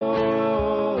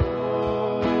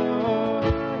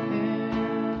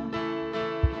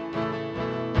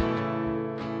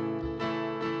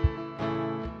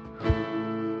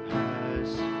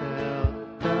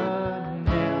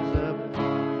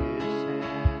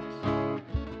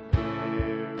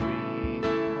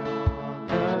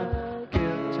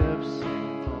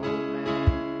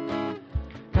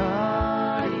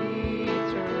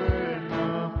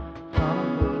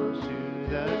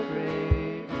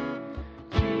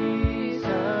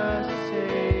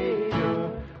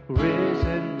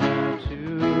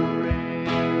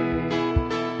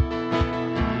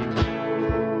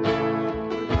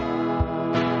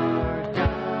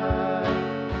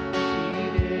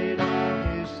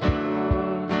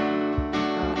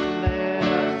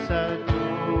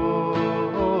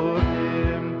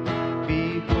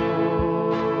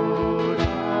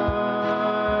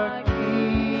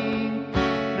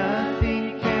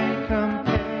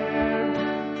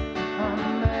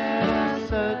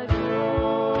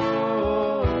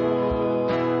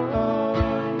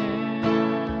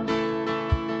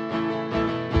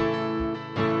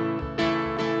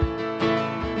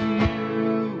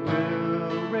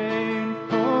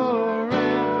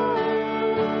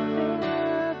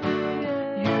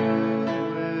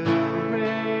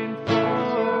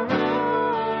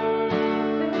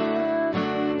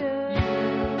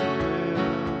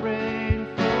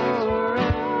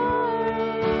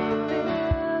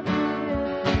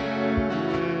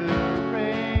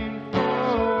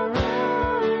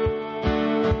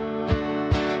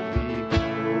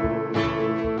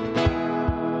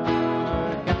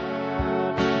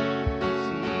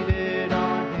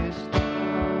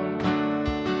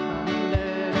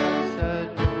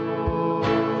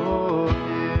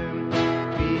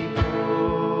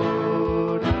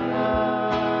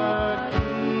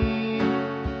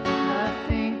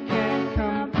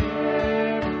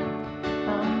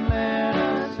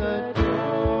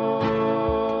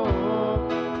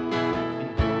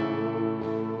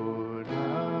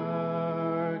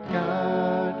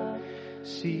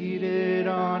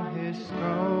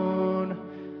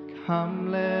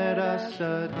Come, let us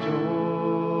adore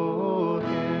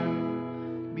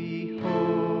him.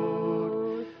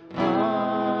 Behold,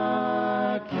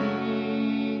 our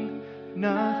King,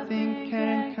 nothing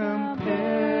can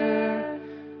compare.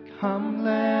 Come,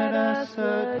 let us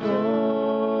adore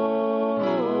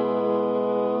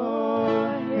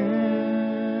him.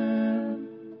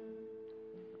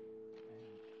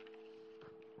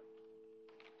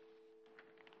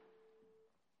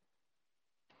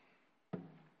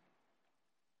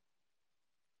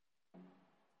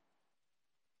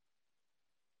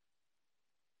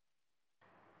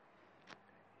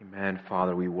 Amen.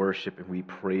 Father, we worship and we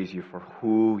praise you for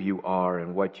who you are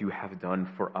and what you have done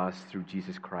for us through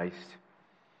Jesus Christ.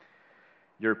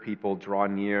 Your people draw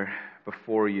near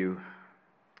before you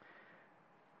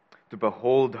to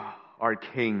behold our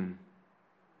King,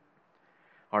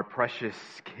 our precious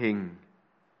King.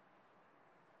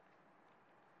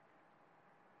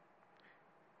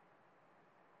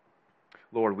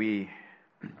 Lord, we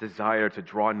desire to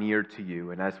draw near to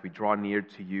you, and as we draw near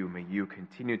to you, may you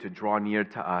continue to draw near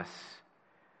to us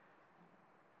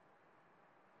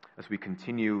as we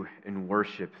continue in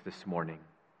worship this morning.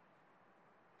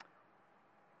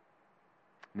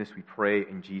 And this we pray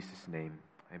in Jesus' name.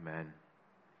 Amen.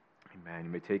 Amen.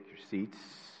 You may take your seats.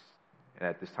 And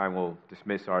at this time, we'll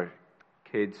dismiss our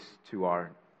kids to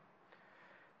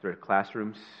their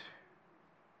classrooms.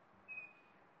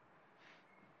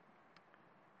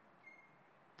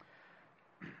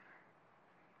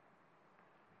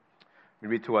 We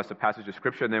read to us a passage of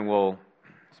Scripture, and then we'll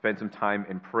spend some time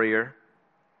in prayer.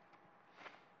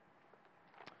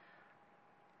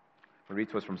 We'll read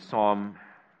to us from Psalm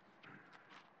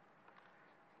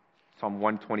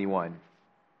 121.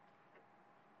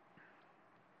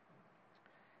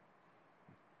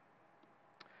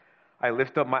 I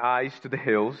lift up my eyes to the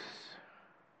hills.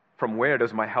 From where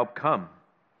does my help come?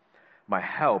 My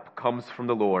help comes from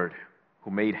the Lord, who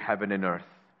made heaven and earth.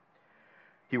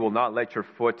 He will not let your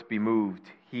foot be moved.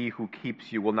 He who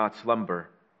keeps you will not slumber.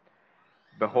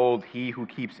 Behold, he who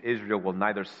keeps Israel will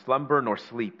neither slumber nor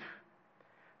sleep.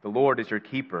 The Lord is your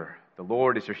keeper. The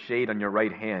Lord is your shade on your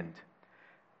right hand.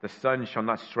 The sun shall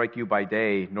not strike you by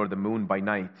day, nor the moon by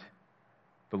night.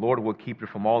 The Lord will keep you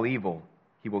from all evil.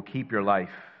 He will keep your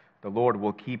life. The Lord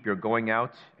will keep your going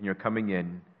out and your coming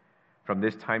in from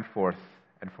this time forth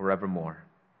and forevermore.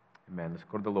 Amen. Let's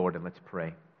go to the Lord and let's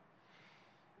pray.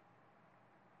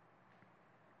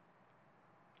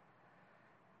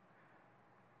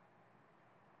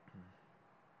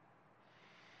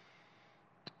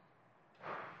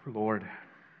 Lord,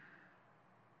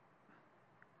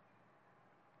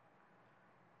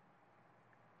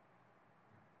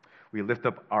 we lift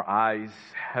up our eyes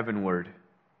heavenward.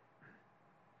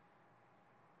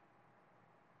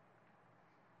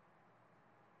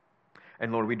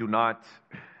 And Lord, we do not,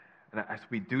 and as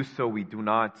we do so, we do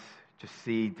not just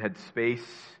see dead space.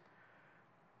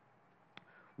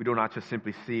 We do not just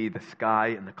simply see the sky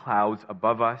and the clouds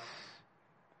above us.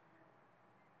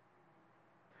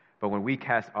 But when we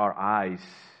cast our eyes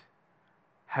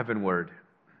heavenward,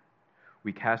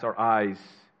 we cast our eyes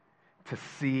to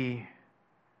see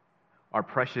our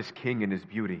precious King in his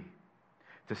beauty,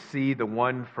 to see the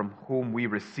one from whom we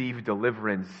receive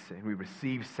deliverance and we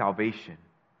receive salvation.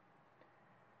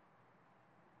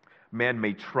 Man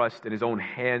may trust in his own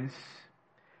hands.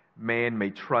 Man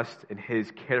may trust in his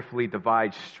carefully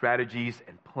devised strategies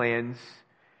and plans.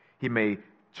 He may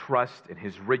trust in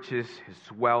his riches,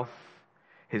 his wealth,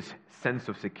 his sense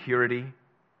of security.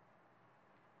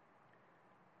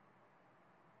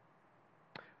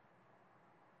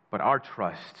 But our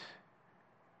trust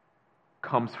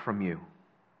comes from you.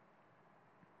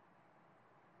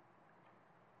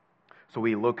 So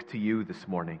we look to you this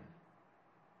morning.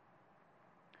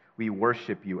 We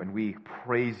worship you and we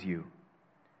praise you.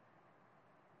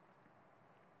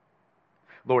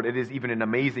 Lord, it is even an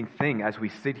amazing thing as we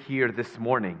sit here this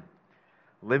morning,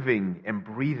 living and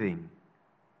breathing,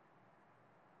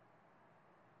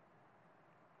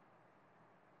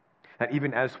 that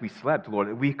even as we slept,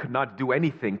 Lord, we could not do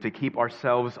anything to keep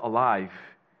ourselves alive.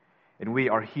 And we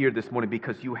are here this morning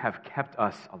because you have kept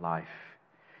us alive.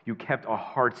 You kept our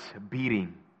hearts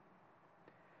beating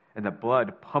and the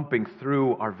blood pumping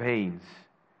through our veins.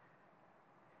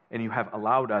 And you have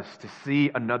allowed us to see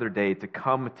another day, to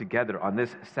come together on this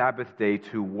Sabbath day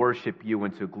to worship you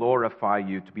and to glorify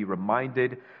you, to be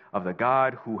reminded of the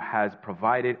God who has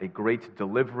provided a great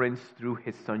deliverance through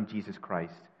his Son, Jesus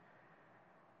Christ.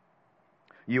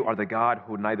 You are the God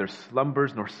who neither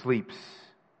slumbers nor sleeps.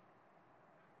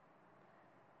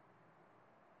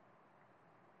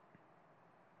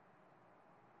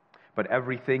 But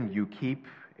everything you keep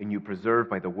and you preserve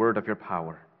by the word of your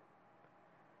power.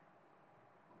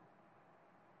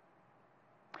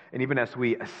 And even as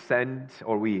we ascend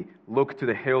or we look to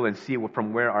the hill and see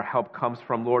from where our help comes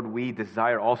from, Lord, we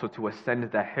desire also to ascend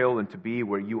that hill and to be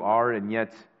where you are. And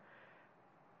yet,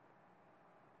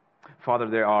 Father,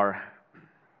 there are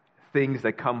things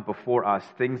that come before us,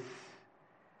 things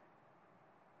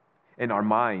in our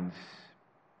minds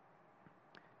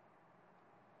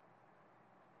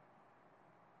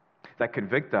that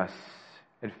convict us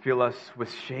and fill us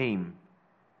with shame.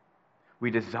 We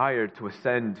desire to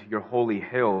ascend your holy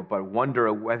hill, but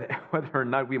wonder whether or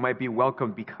not we might be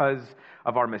welcomed because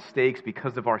of our mistakes,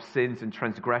 because of our sins and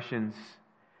transgressions.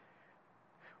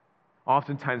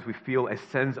 Oftentimes we feel a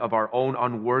sense of our own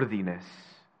unworthiness,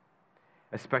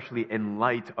 especially in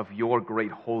light of your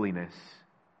great holiness.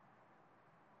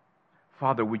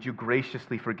 Father, would you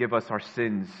graciously forgive us our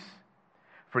sins?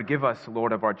 Forgive us,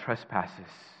 Lord, of our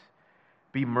trespasses.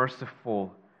 Be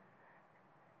merciful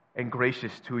and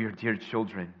gracious to your dear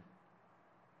children.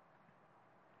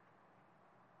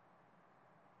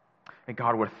 And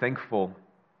God, we're thankful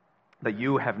that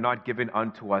you have not given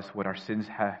unto us what our sins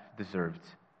have deserved.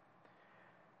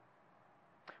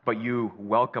 But you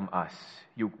welcome us.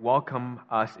 You welcome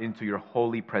us into your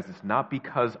holy presence, not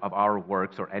because of our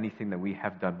works or anything that we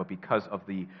have done, but because of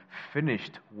the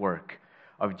finished work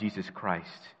of Jesus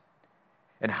Christ.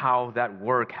 And how that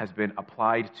work has been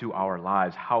applied to our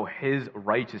lives, how his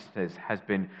righteousness has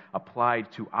been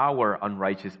applied to our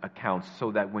unrighteous accounts,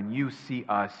 so that when you see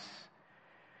us,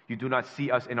 you do not see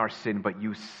us in our sin, but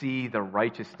you see the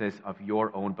righteousness of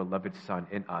your own beloved Son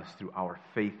in us through our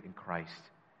faith in Christ.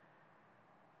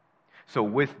 So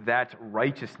with that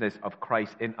righteousness of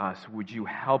Christ in us, would you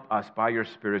help us by your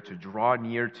Spirit to draw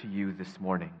near to you this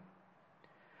morning?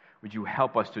 Would you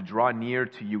help us to draw near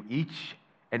to you each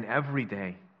and every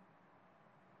day,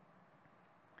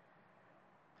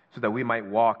 so that we might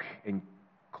walk in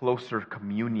closer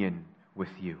communion with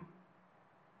you.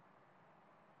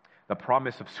 The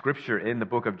promise of Scripture in the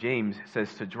book of James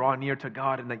says to draw near to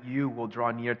God and that you will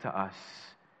draw near to us.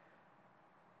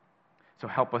 So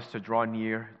help us to draw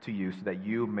near to you so that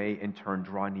you may in turn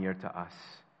draw near to us.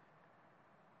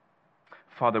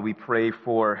 Father, we pray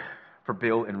for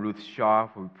Bill and Ruth Shaw.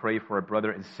 We pray for our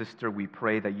brother and sister. We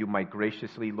pray that you might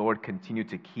graciously, Lord, continue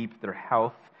to keep their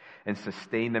health and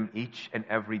sustain them each and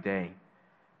every day.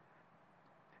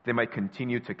 They might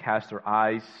continue to cast their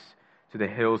eyes to the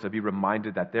hills and be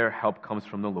reminded that their help comes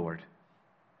from the Lord.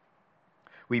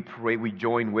 We pray, we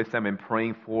join with them in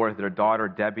praying for their daughter,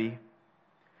 Debbie.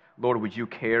 Lord, would you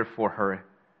care for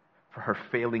her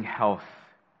failing health?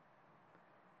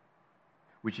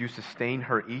 Would you sustain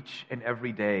her each and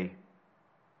every day?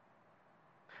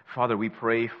 Father, we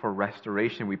pray for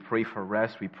restoration, we pray for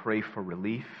rest, we pray for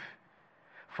relief.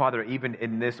 Father, even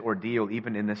in this ordeal,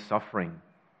 even in this suffering,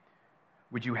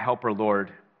 would you help her,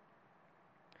 Lord,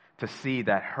 to see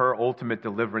that her ultimate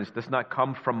deliverance does not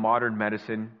come from modern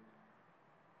medicine,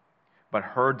 but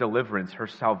her deliverance, her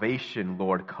salvation,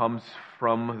 Lord, comes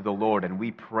from the Lord. And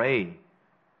we pray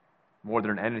more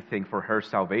than anything for her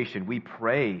salvation. We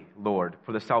pray, Lord,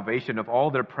 for the salvation of all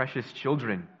their precious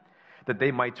children, that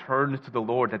they might turn to the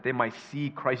Lord, that they might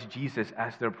see Christ Jesus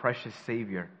as their precious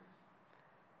Savior.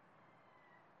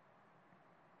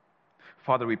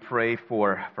 Father, we pray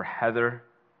for Heather.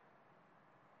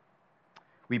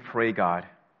 We pray, God,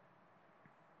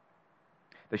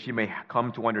 that she may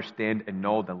come to understand and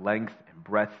know the length and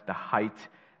breadth, the height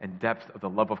and depth of the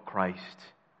love of Christ,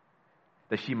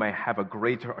 that she might have a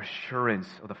greater assurance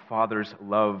of the Father's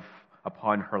love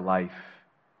upon her life.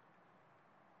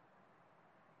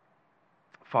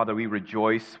 Father, we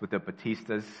rejoice with the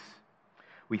Batistas.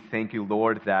 We thank you,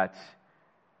 Lord, that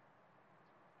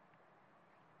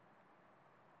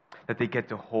they get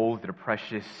to hold their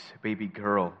precious baby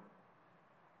girl.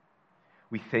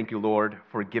 We thank you, Lord,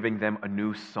 for giving them a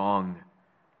new song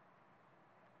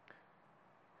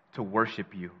to worship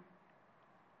you.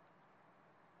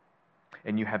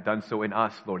 And you have done so in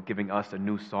us, Lord, giving us a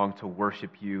new song to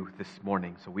worship you this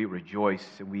morning. So we rejoice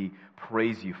and we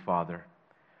praise you, Father,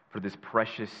 for this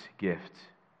precious gift.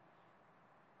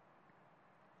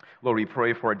 Lord, we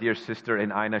pray for our dear sister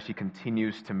in Ina. She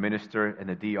continues to minister in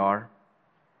the DR.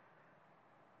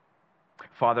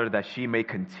 Father, that she may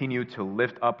continue to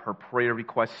lift up her prayer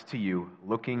requests to you,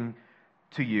 looking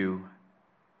to you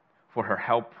for her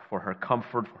help, for her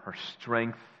comfort, for her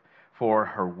strength, for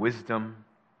her wisdom.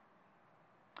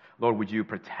 Lord, would you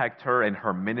protect her and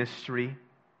her ministry?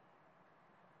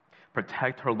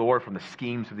 Protect her, Lord, from the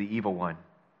schemes of the evil one.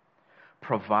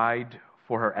 Provide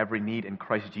for her every need in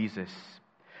Christ Jesus.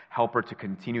 Help her to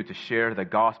continue to share the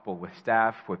gospel with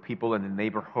staff, with people in the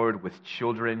neighborhood, with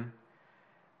children.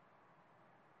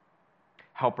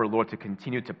 Help her, Lord, to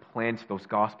continue to plant those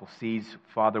gospel seeds.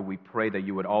 Father, we pray that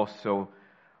you would also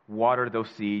water those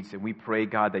seeds, and we pray,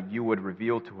 God, that you would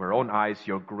reveal to her own eyes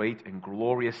your great and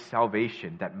glorious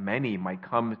salvation, that many might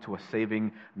come to a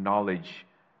saving knowledge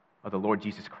of the Lord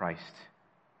Jesus Christ.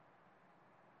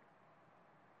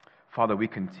 Father, we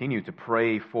continue to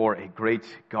pray for a great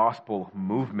gospel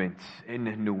movement in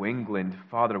New England.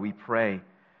 Father, we pray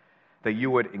that you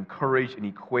would encourage and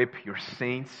equip your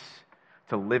saints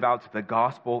to live out the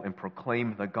gospel and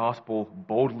proclaim the gospel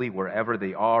boldly wherever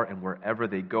they are and wherever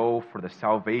they go, for the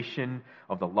salvation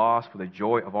of the lost, for the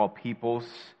joy of all peoples,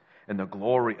 and the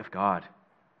glory of God.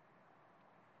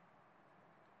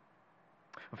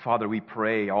 Father, we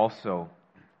pray also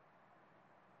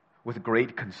with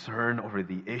great concern over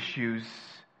the issues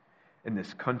in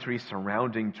this country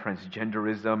surrounding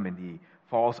transgenderism and the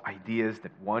false ideas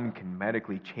that one can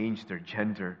medically change their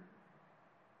gender.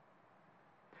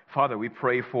 Father, we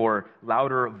pray for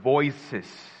louder voices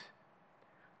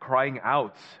crying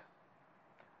out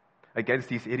against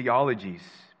these ideologies.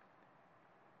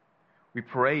 We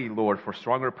pray, Lord, for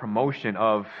stronger promotion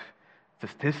of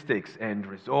statistics and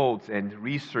results and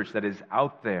research that is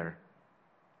out there.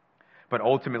 But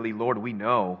ultimately, Lord, we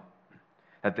know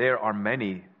that there are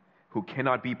many who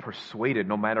cannot be persuaded,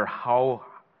 no matter how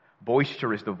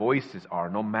boisterous the voices are,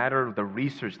 no matter the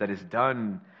research that is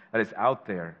done, that is out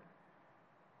there.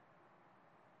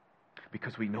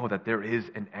 Because we know that there is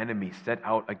an enemy set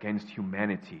out against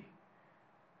humanity,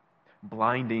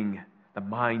 blinding the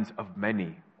minds of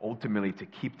many, ultimately to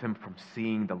keep them from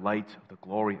seeing the light of the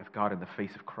glory of God in the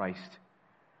face of Christ.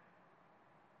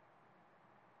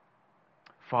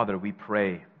 Father, we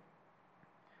pray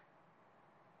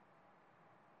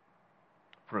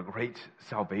for a great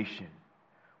salvation.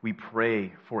 We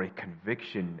pray for a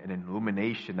conviction and an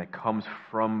illumination that comes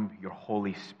from your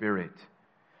Holy Spirit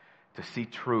to see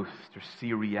truth, to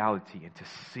see reality, and to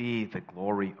see the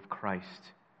glory of Christ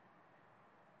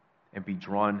and be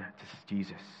drawn to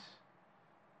Jesus.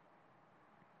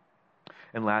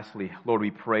 And lastly, Lord,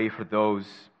 we pray for those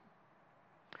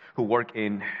who work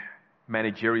in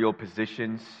managerial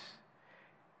positions.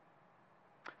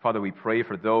 Father, we pray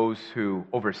for those who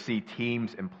oversee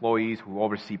teams, employees, who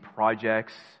oversee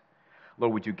projects.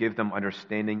 Lord, would you give them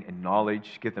understanding and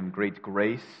knowledge, give them great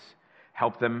grace,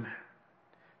 help them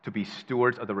to be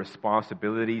stewards of the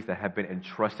responsibilities that have been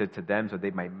entrusted to them so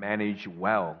they might manage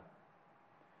well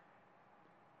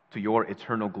to your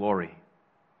eternal glory.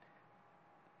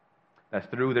 That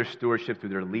through their stewardship, through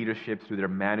their leadership, through their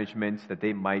management, that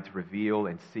they might reveal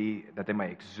and see, that they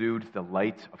might exude the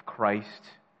light of Christ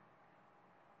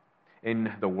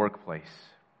in the workplace.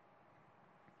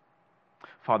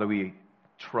 Father, we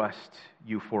trust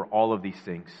you for all of these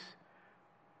things,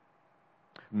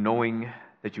 knowing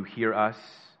that you hear us,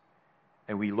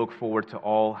 and we look forward to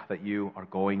all that you are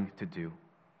going to do.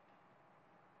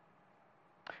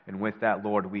 And with that,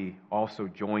 Lord, we also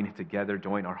join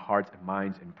our hearts and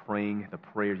minds in praying the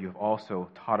prayer you have also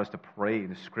taught us to pray in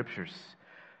the Scriptures,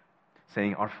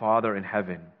 saying, Our Father in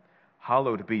heaven,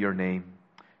 hallowed be your name.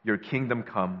 Your kingdom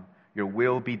come, your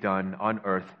will be done on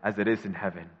earth as it is in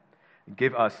heaven.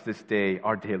 Give us this day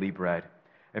our daily bread,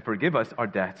 and forgive us our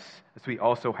debts, as we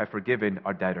also have forgiven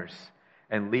our debtors.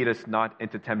 And lead us not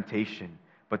into temptation,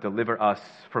 but deliver us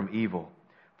from evil.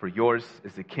 For yours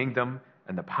is the kingdom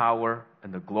and the power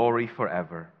and the glory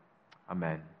forever.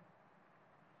 Amen.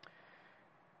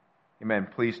 Amen.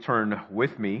 Please turn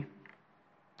with me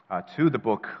to the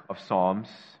book of Psalms.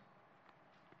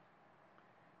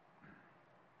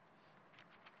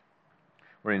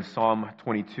 We're in Psalm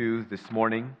 22 this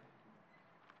morning.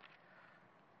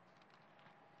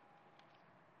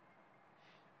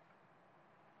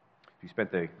 If you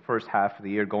spent the first half of the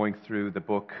year going through the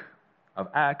book of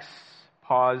Acts,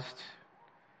 paused,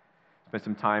 spent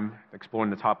some time exploring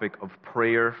the topic of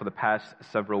prayer for the past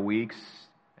several weeks,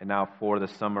 and now for the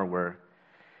summer we're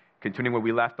continuing where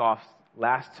we left off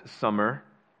last summer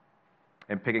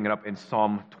and picking it up in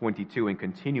Psalm 22 and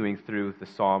continuing through the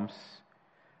Psalms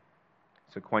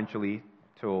sequentially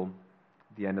till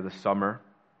the end of the summer.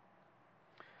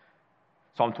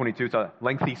 Psalm 22 is a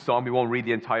lengthy psalm. We won't read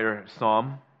the entire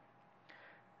psalm.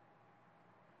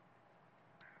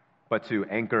 But to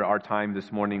anchor our time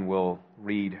this morning, we'll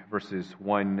read verses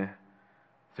 1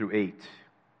 through 8.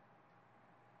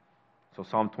 So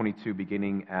Psalm 22,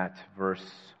 beginning at verse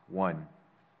 1.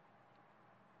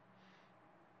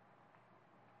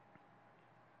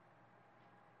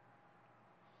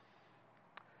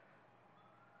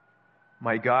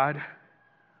 My God,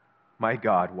 my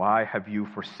God, why have you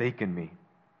forsaken me?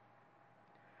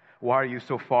 Why are you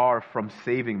so far from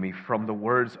saving me from the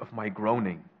words of my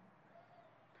groaning?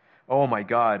 Oh my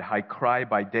God, I cry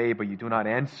by day, but you do not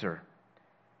answer,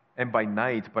 and by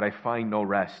night, but I find no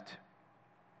rest.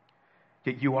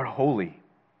 Yet you are holy,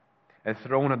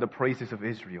 enthroned on the praises of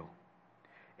Israel.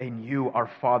 And you, our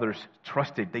fathers,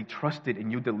 trusted. They trusted,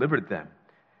 and you delivered them.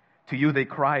 To you they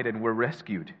cried and were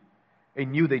rescued.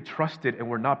 In you they trusted and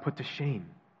were not put to shame.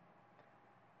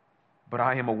 But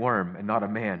I am a worm and not a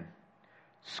man,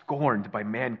 scorned by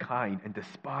mankind and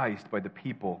despised by the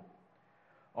people.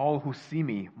 All who see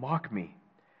me mock me.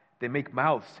 They make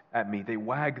mouths at me. They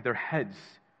wag their heads.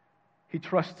 He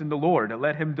trusts in the Lord, and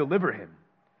let him deliver him.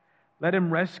 Let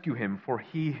him rescue him, for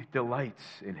he delights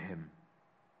in him.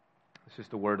 This is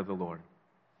the word of the Lord.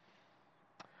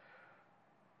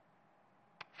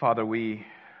 Father, we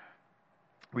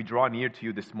draw near to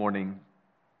you this morning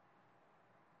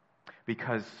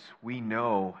because we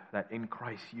know that in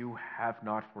Christ you have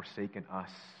not forsaken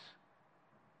us.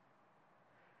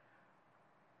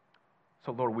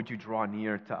 So, Lord, would you draw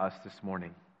near to us this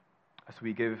morning as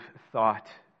we give thought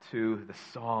to the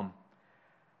psalm,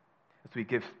 as we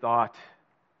give thought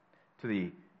to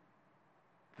the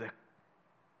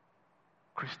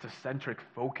Christocentric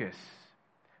focus,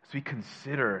 as we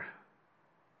consider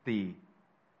the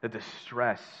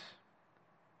distress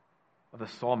of the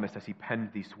psalmist as he penned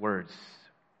these words.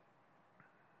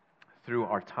 Through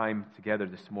our time together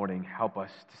this morning, help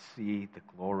us to see the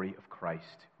glory of Christ.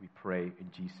 We pray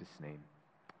in Jesus' name.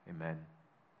 Amen.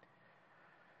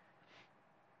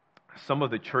 Some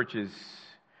of the church's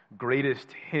greatest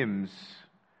hymns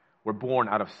were born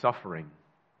out of suffering.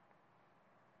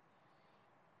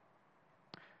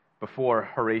 Before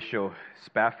Horatio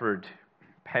Spafford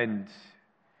penned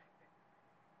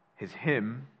his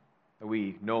hymn that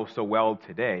we know so well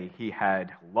today, he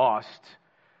had lost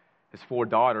his 4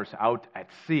 daughters out at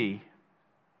sea.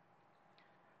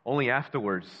 Only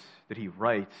afterwards did he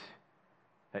write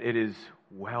that it is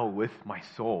well with my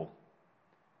soul.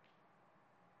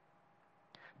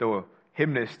 The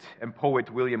hymnist and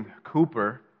poet William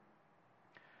Cowper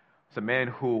was a man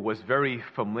who was very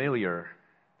familiar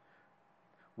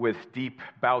with deep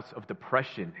bouts of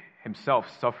depression, himself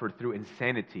suffered through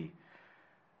insanity,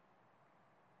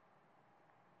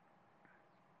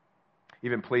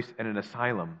 even placed in an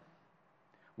asylum,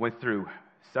 went through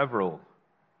several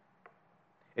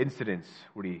incidents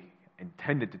where he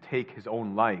intended to take his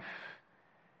own life.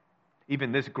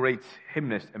 Even this great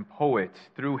hymnist and poet,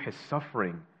 through his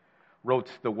suffering,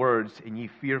 wrote the words, "In ye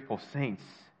fearful saints,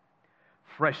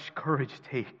 fresh courage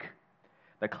take.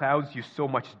 The clouds you so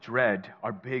much dread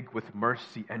are big with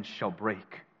mercy and shall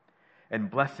break. And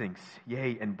blessings,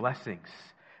 yea, and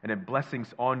in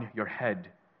blessings on your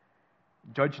head.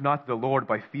 Judge not the Lord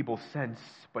by feeble sense,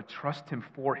 but trust him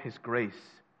for his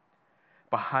grace.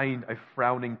 Behind a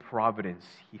frowning providence,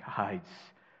 he hides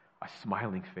a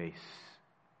smiling face."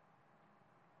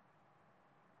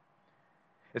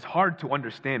 It's hard to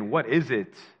understand how is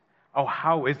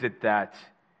it that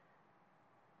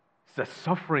the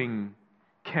suffering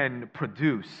can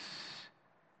produce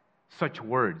such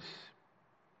words?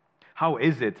 How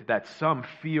is it that some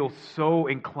feel so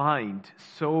inclined,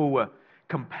 so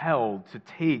compelled to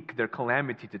take their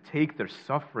calamity, to take their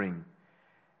suffering,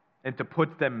 and to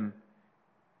put them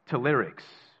to lyrics,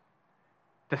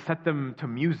 to set them to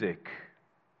music,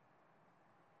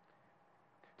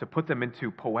 to put them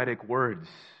into poetic words?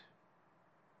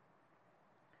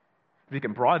 We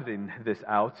can broaden this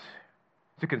out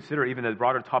to consider even the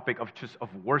broader topic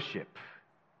of worship.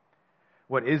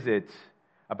 What is it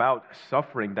about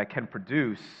suffering that can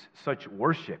produce such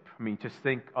worship? I mean, just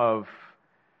think of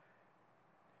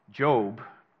Job,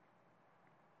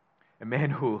 a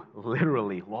man who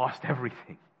literally lost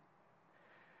everything.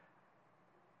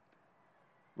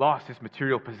 Lost his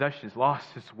material possessions,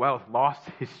 lost his wealth, lost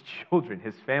his children,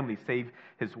 his family, save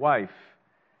his wife,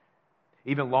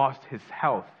 even lost his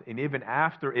health. And even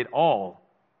after it all,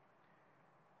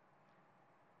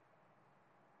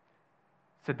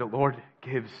 said the Lord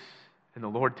gives and the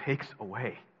Lord takes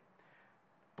away.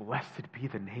 Blessed be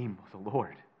the name of the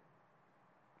Lord.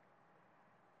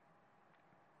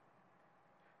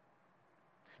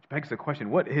 Which begs the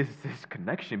question, what is this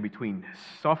connection between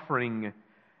suffering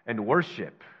and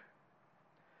worship?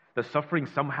 Does suffering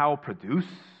somehow produce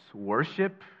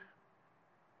worship?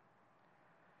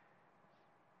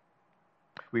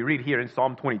 We read here in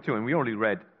Psalm 22, and we only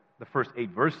read the first 8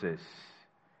 verses.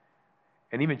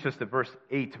 And even just the first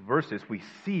 8 verses, we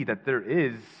see that there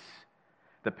is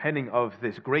the penning of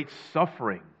this great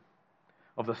suffering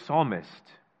of the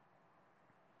psalmist.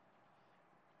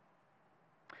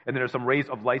 And there are some rays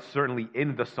of light certainly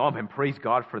in the psalm, and praise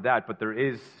God for that, but there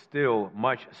is still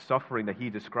much suffering that he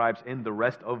describes in the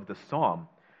rest of the psalm.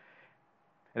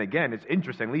 And again, it's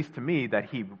interesting, at least to me, that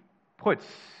he puts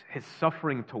his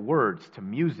suffering to words, to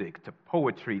music, to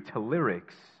poetry, to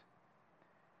lyrics.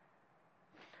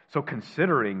 So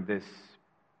considering this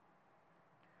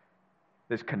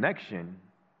connection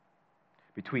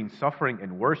between suffering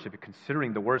and worship,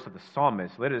 considering the words of the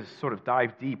psalmist, let us sort of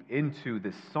dive deep into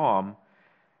this psalm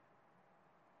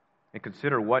and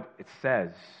consider what it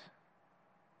says.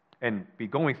 And be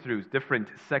going through different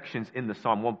sections in the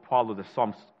psalm. Won't follow the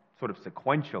psalm sort of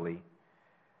sequentially.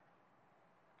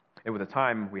 And with the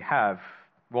time we have,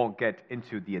 won't get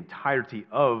into the entirety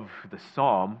of the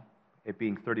psalm, it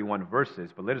being 31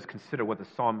 verses, but let us consider what the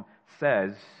psalm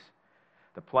says,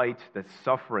 the plight, the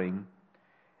suffering,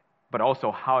 but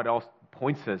also how it also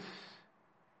points us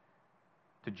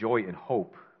to joy and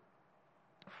hope.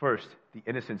 First, the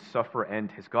innocent sufferer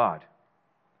and his God.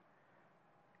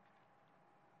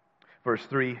 Verse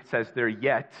 3 says there,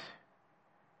 yet,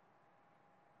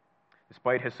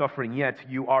 despite his suffering, yet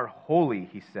you are holy,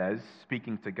 he says,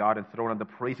 speaking to God and throwing on the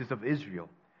praises of Israel.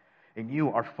 And you,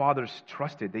 our fathers,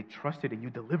 trusted. They trusted and you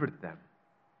delivered them.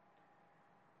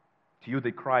 To you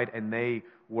they cried and they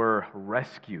were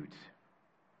rescued.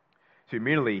 So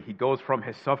immediately he goes from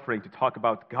his suffering to talk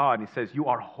about God, and he says, you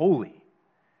are holy.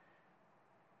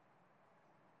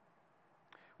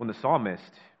 When the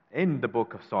psalmist, in the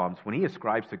book of Psalms, when he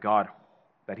ascribes to God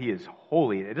that he is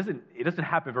holy, it doesn't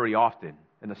happen very often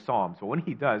in the Psalms, but when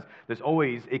he does, there's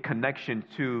always a connection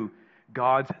to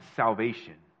God's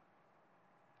salvation.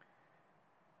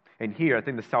 And here, I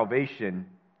think the salvation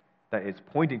that it's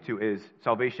pointing to is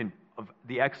salvation of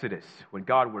the Exodus, when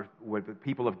the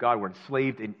people of God were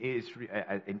enslaved in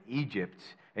Egypt,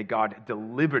 and God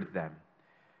delivered them.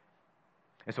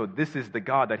 And so this is the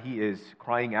God that he is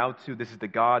crying out to. This is the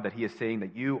God that he is saying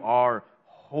that you are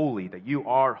holy, that you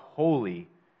are holy.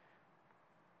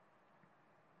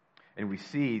 And we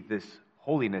see this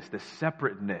holiness, this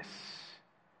separateness,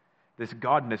 this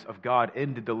godness of God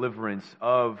in the deliverance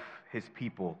of his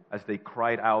people as they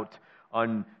cried out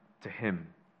unto him.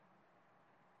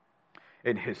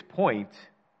 In his point,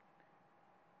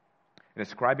 in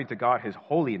ascribing to God his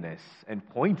holiness and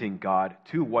pointing God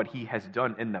to what he has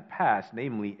done in the past,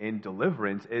 namely in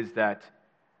deliverance, is that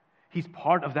he's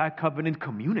part of that covenant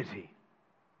community.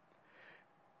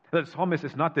 The psalmist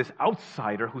is not this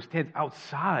outsider who stands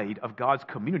outside of God's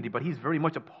community, but he's very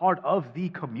much a part of the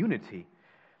community.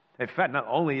 In fact, not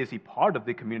only is he part of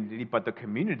the community, but the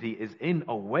community is in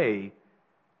a way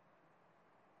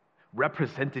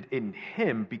represented in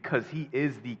him because he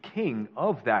is the king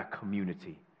of that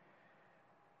community.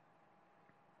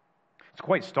 It's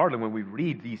quite startling when we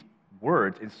read these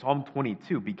words in Psalm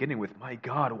 22, beginning with, my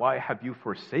God, why have you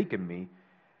forsaken me?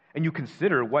 And you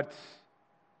consider what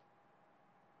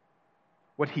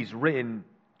he's written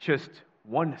just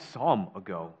one psalm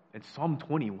ago, in Psalm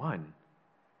 21.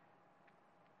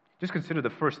 Just consider the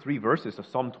first 3 verses of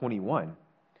Psalm 21. It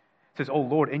says, O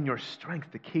Lord, in your strength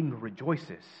the king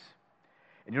rejoices.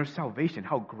 In your salvation,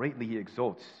 how greatly he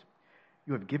exults.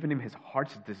 You have given him his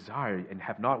heart's desire and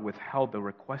have not withheld the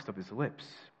request of his lips.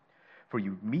 For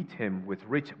you meet him with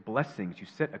rich blessings. You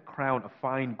set a crown of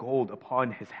fine gold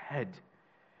upon his head.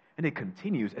 And it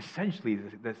continues. Essentially,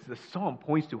 the psalm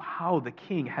points to how the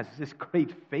king has this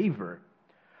great favor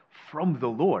from the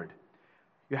Lord.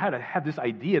 You had to have this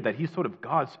idea that he's sort of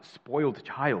God's spoiled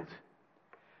child,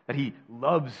 that he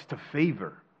loves to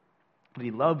favor, that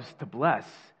he loves to bless.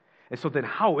 And so then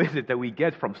how is it that we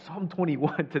get from Psalm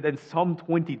 21 to then Psalm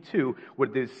 22 where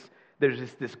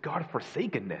there's this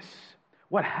God-forsakenness?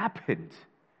 What happened?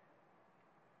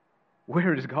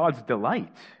 Where is God's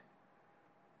delight?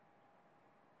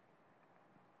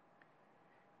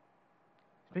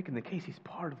 He's making the case he's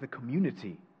part of the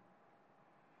community,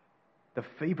 the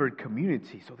favored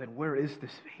community. So then where is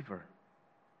this favor?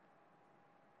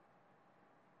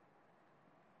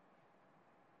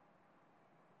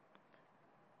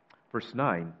 Verse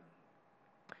 9,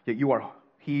 yet you are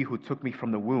he who took me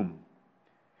from the womb.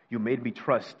 You made me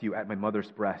trust you at my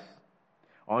mother's breast.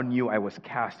 On you I was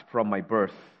cast from my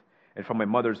birth, and from my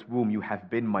mother's womb you have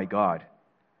been my God.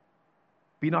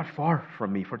 Be not far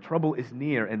from me, for trouble is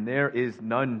near, and there is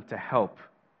none to help.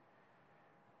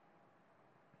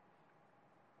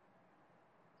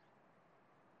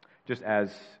 Just as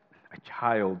a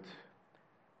child,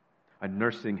 a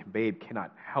nursing babe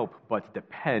cannot help but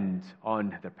depend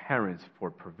on the parents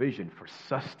for provision, for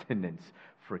sustenance,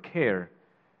 for care.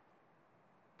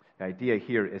 The idea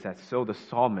here is that so the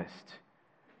psalmist,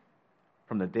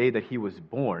 from the day that he was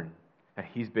born, that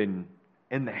he's been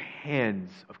in the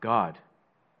hands of God.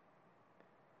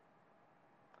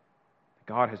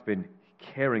 God has been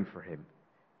caring for him.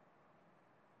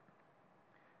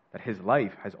 That his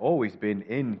life has always been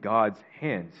in God's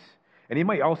hands. And he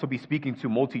might also be speaking to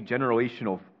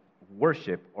multi-generational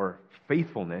worship or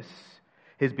faithfulness,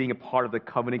 his being a part of the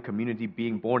covenant community,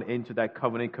 being born into that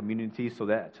covenant community, so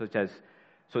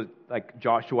like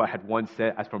Joshua had once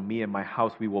said, as for me and my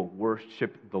house, we will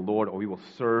worship the Lord, or we will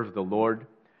serve the Lord.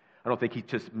 I don't think he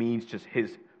just means just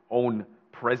his own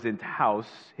present house,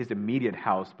 his immediate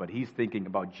house, but he's thinking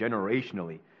about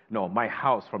generationally. No, my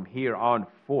house from here on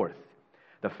forth.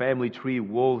 The family tree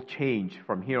will change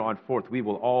from here on forth. We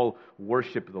will all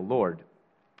worship the Lord.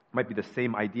 Might be the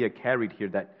same idea carried here,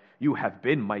 that you have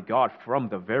been my God from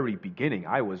the very beginning.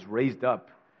 I was raised up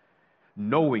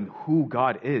knowing who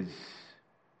God is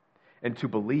and to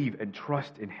believe and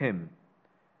trust in him.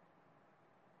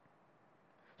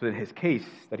 So in his case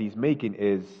that he's making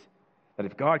is that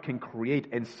if God can create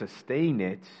and sustain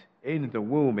it in the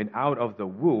womb and out of the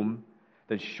womb,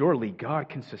 then surely God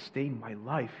can sustain my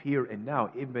life here and now,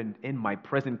 even in my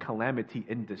present calamity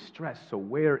and distress. So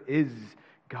where is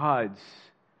God's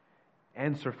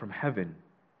answer from heaven?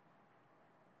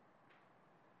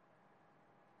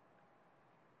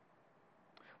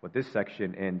 What this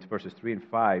section and verses 3 and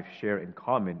 5 share in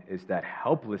common is that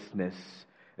helplessness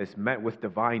is met with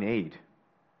divine aid.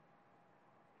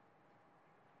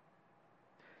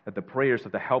 That the prayers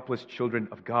of the helpless children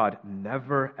of God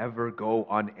never ever go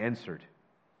unanswered.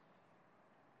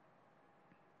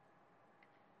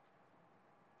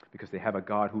 Because they have a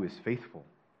God who is faithful.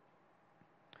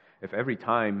 If every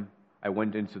time I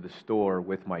went into the store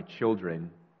with my children,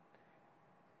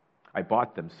 I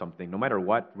bought them something, no matter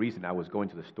what reason I was going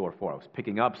to the store for. I was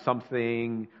picking up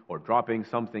something or dropping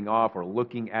something off or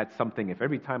looking at something. If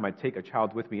every time I take a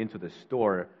child with me into the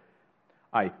store,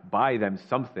 I buy them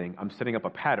something, I'm setting up a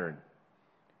pattern.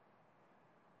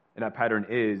 And that pattern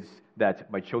is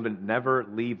that my children never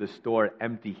leave the store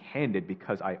empty-handed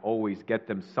because I always get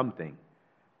them something.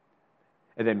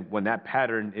 And then when that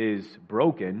pattern is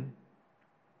broken,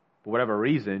 for whatever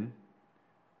reason,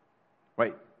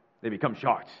 right, they become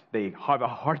shocked. They have a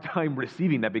hard time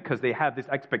receiving that because they have this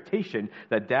expectation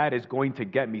that dad is going to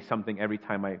get me something every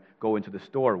time I go into the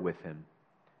store with him.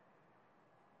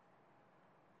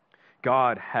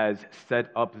 God has set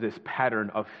up this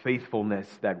pattern of faithfulness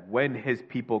that when his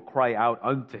people cry out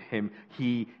unto him,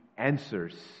 he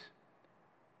answers.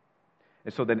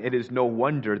 And so then it is no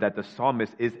wonder that the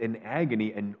psalmist is in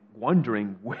agony and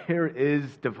wondering, where is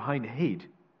divine aid?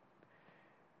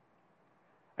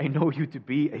 I know you to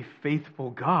be a faithful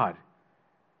God.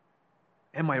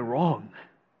 Am I wrong?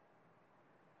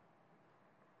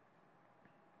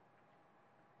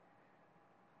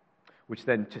 Which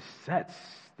then just sets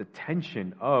the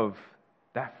tension of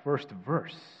that first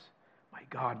verse. My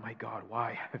God,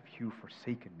 why have you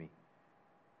forsaken me?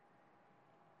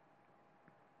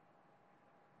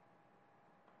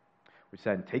 Which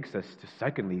then takes us to,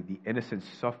 secondly, the innocent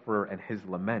sufferer and his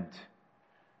lament.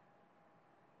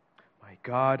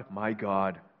 My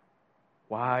God,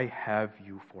 why have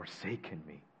you forsaken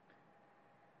me?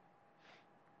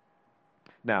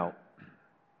 Now,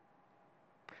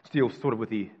 still sort of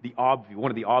with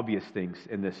one of the obvious things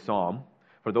in this psalm,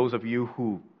 for those of you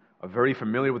who are very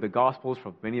familiar with the Gospels,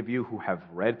 for many of you who have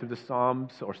read through the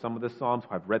Psalms, or some of the Psalms,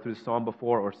 who have read through the Psalm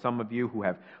before, or some of you who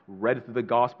have read through the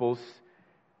Gospels,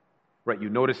 right, you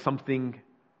notice something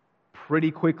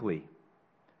pretty quickly.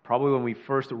 Probably when we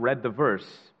first read the verse,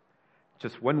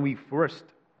 just when we first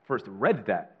read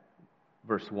that,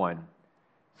 verse 1,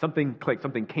 something clicked,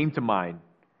 something came to mind,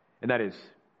 and that is,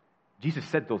 Jesus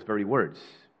said those very words,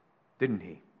 didn't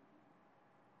he?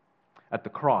 At the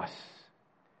cross.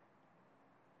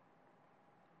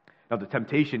 Now the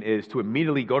temptation is to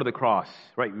immediately go to the cross,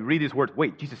 right? We read these words,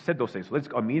 wait, Jesus said those things, so let's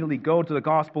immediately go to the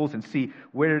Gospels and see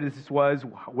where this was,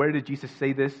 where did Jesus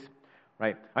say this,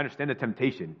 right? I understand the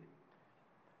temptation.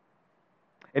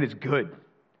 And it's good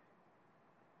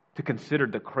to consider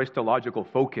the Christological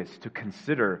focus, to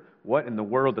consider what in the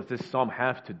world does this psalm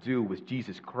have to do with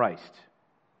Jesus Christ.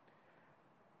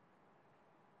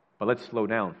 But let's slow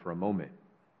down for a moment.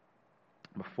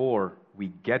 Before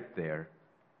we get there,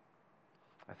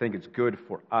 I think it's good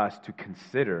for us to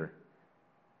consider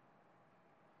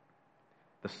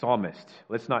the psalmist.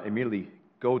 Let's not immediately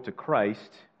go to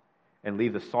Christ and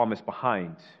leave the psalmist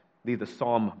behind, leave the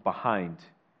psalm behind.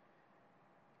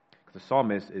 The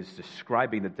psalmist is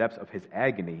describing the depths of his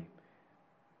agony.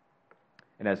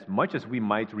 And as much as we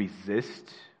might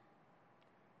resist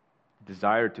the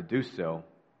desire to do so,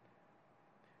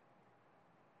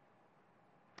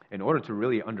 in order to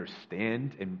really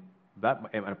understand and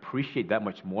and appreciate that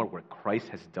much more what Christ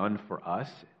has done for us,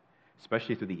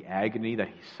 especially through the agony that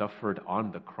he suffered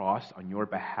on the cross on your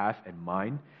behalf and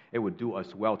mine, it would do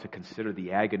us well to consider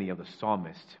the agony of the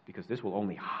psalmist, because this will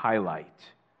only highlight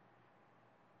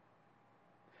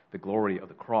the glory of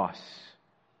the cross.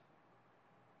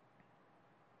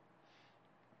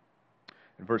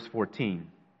 In verse 14,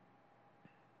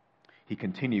 he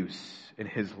continues in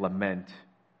his lament,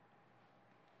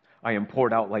 I am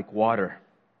poured out like water,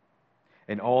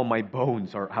 and all my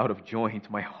bones are out of joint.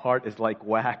 My heart is like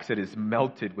wax, it is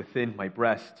melted within my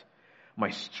breast. My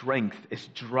strength is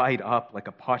dried up like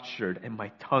a potsherd, and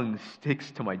my tongue sticks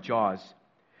to my jaws.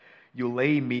 You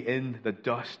lay me in the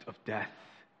dust of death.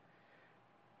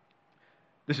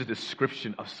 This is a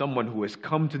description of someone who has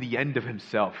come to the end of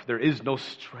himself. There is no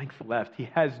strength left. He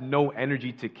has no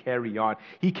energy to carry on.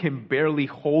 He can barely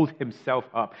hold himself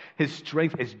up. His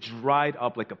strength is dried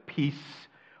up like a piece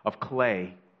of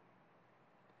clay.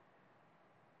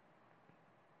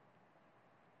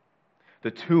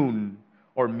 The tune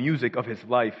or music of his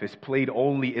life is played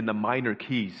only in the minor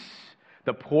keys.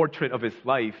 The portrait of his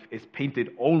life is painted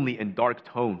only in dark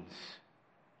tones.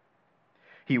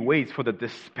 He waits for the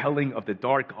dispelling of the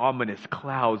dark, ominous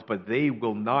clouds, but they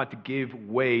will not give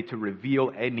way to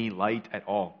reveal any light at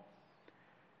all.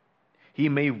 He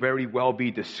may very well be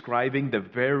describing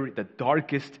the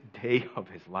darkest day of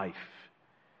his life.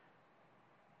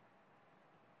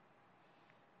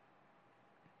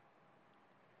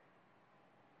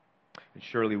 And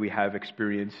surely we have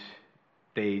experienced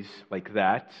days like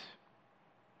that,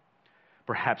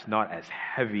 perhaps not as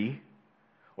heavy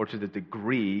or to the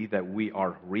degree that we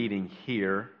are reading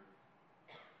here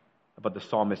about the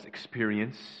psalmist's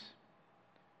experience.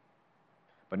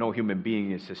 But no human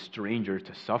being is a stranger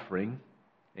to suffering,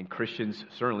 and Christians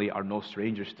certainly are no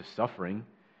strangers to suffering.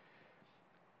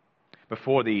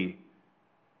 Before the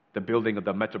building of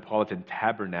the Metropolitan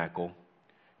Tabernacle,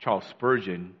 Charles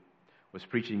Spurgeon was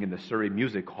preaching in the Surrey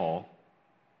Music Hall,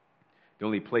 the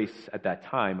only place at that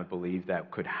time, I believe,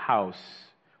 that could house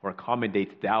or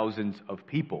accommodate thousands of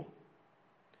people,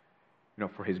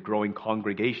 for his growing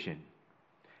congregation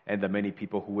and the many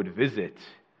people who would visit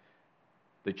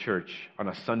the church on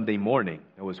a Sunday morning.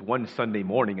 It was one Sunday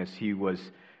morning as he was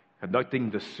conducting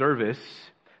the service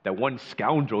that one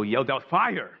scoundrel yelled out,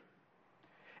 "Fire!"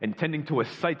 intending to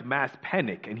incite mass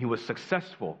panic, and he was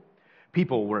successful.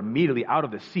 People were immediately out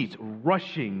of the seats,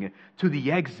 rushing to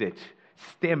the exit,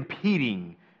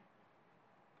 stampeding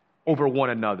over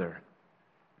one another.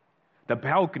 The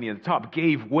balcony at the top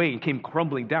gave way and came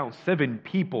crumbling down. 7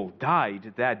 people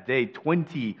died that day.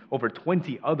 Over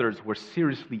 20 others were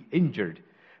seriously injured,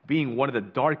 being one of the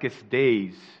darkest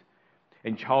days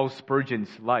in Charles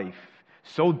Spurgeon's life.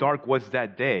 So dark was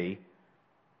that day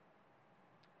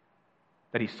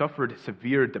that he suffered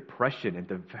severe depression, and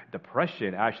the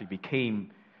depression actually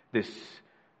became this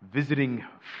visiting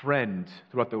friend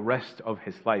throughout the rest of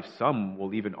his life. Some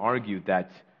will even argue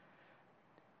that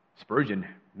Spurgeon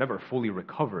never fully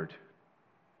recovered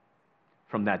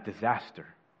from that disaster.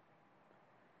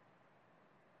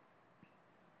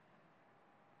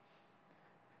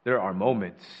 There are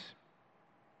moments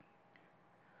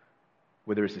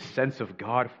where there is a sense of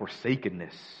God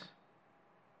forsakenness,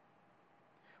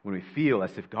 when we feel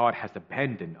as if God has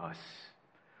abandoned us,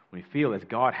 when we feel as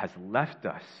God has left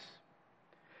us.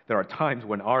 There are times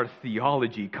when our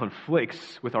theology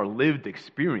conflicts with our lived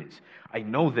experience. I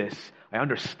know this, I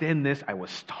understand this, I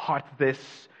was taught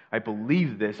this, I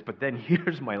believe this, but then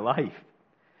here's my life,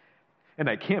 and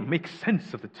I can't make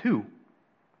sense of the two.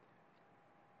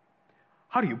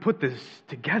 How do you put this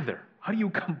together? How do you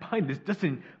combine this? It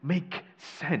doesn't make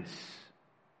sense.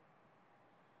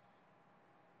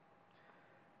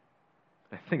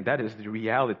 I think that is the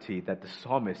reality that the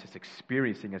psalmist is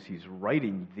experiencing as he's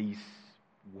writing these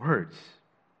words.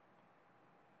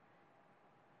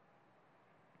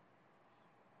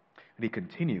 And he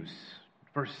continues,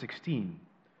 verse 16,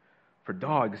 "For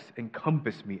dogs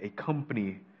encompass me, a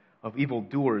company of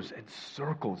evildoers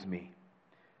encircles me.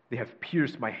 They have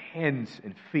pierced my hands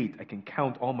and feet. I can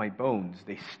count all my bones.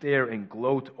 They stare and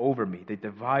gloat over me. They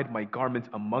divide my garments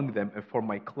among them, and for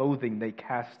my clothing they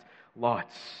cast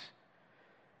lots."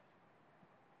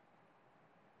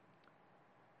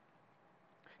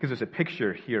 Because there's a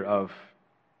picture here of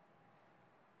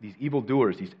these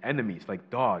evildoers, these enemies,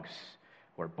 like dogs,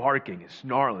 who are barking and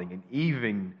snarling and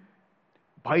even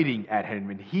biting at him.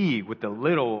 And he, with the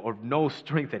little or no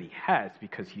strength that he has,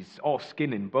 because he's all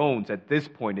skin and bones at this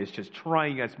point, is just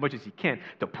trying as much as he can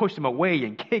to push them away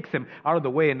and kick them out of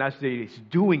the way. And as he's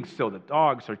doing so, the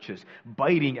dogs are just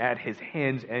biting at his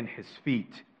hands and his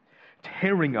feet,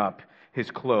 tearing up his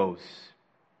clothes.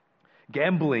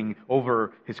 gambling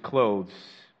over his clothes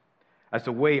as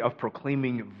a way of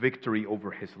proclaiming victory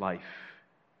over his life.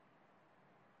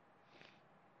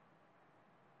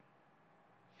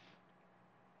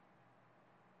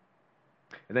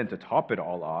 And then to top it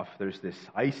all off, there's this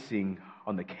icing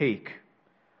on the cake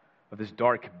of this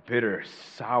dark, bitter,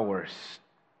 sour,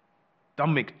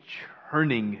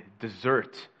 stomach-churning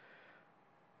dessert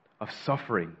of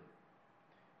suffering.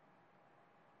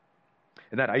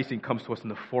 And that icing comes to us in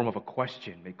the form of a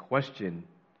question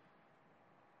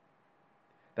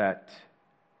that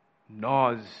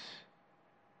gnaws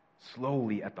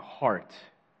slowly at the heart.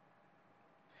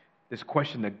 This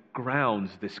question that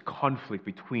grounds this conflict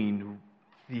between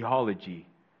theology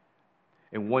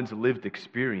and one's lived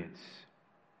experience.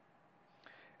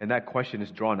 And that question is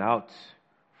drawn out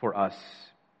for us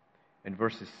in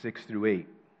verses 6 through 8.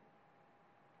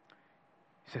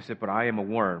 He says, "But I am a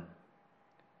worm,"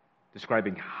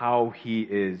 describing how he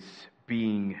is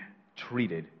being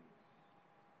treated.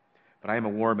 "But I am a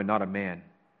worm and not a man,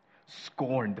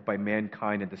 scorned by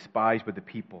mankind and despised by the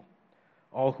people.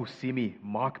 All who see me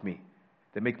mock me.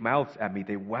 They make mouths at me.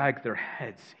 They wag their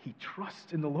heads. He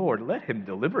trusts in the Lord. Let him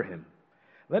deliver him.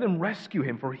 Let him rescue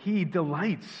him, for he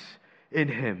delights in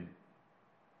him."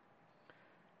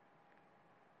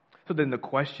 So then the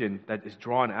question that is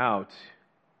drawn out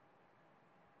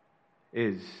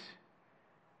is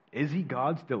he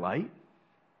God's delight?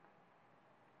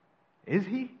 Is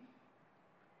he?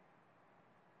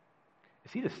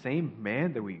 Is he the same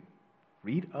man that we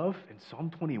read of in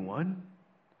Psalm 21?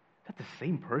 Is that the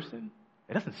same person?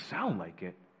 It doesn't sound like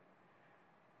it.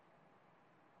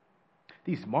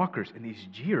 These mockers and these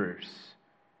jeerers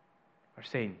are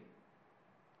saying,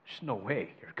 "There's no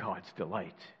way you're God's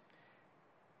delight.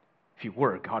 If you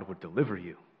were, God would deliver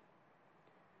you."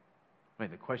 Right,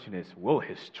 the question is, will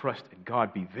his trust in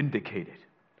God be vindicated?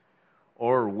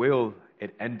 Or will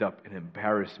it end up in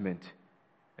embarrassment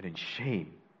and in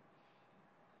shame?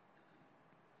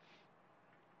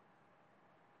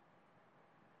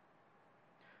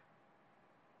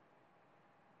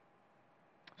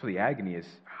 So the agony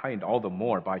is heightened all the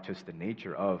more by just the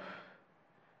nature of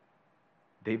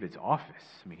David's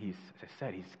office. I mean, as I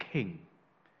said, he's king.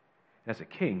 And as a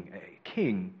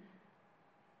king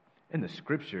in the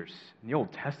scriptures, in the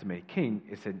Old Testament, a king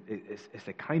is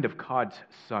a kind of God's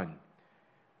son.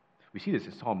 We see this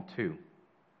in Psalm 2.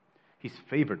 He's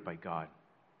favored by God.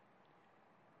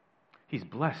 He's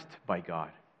blessed by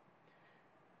God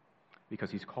because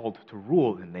he's called to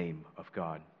rule in the name of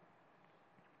God.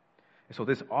 And so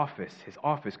his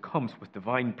office comes with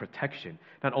divine protection.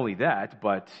 Not only that,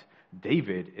 but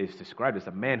David is described as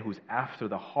a man who's after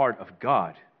the heart of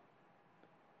God.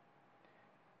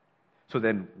 So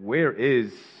then, where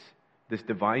is this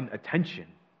divine attention?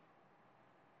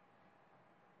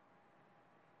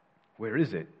 Where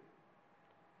is it?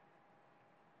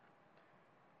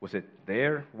 Was it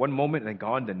there one moment and then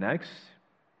gone the next?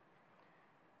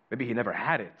 Maybe he never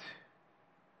had it.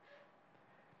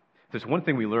 There's one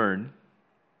thing we learn,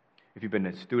 if you've been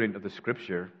a student of the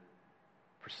Scripture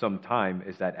for some time,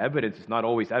 is that evidence is not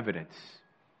always evidence.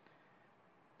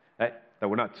 That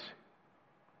we're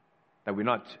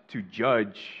not to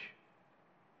judge,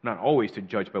 not always to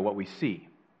judge by what we see.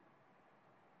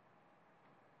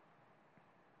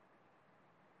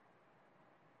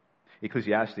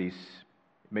 Ecclesiastes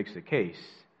makes the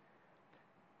case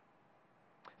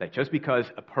that just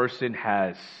because a person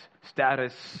has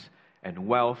status and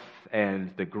wealth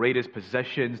and the greatest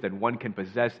possessions that one can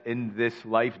possess in this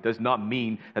life does not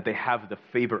mean that they have the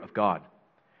favor of God,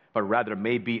 but rather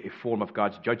may be a form of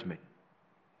God's judgment.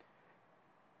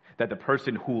 That the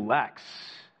person who lacks,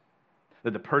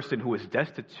 that the person who is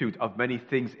destitute of many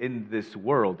things in this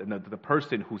world, and that the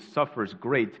person who suffers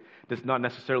great does not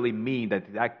necessarily mean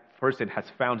that that person has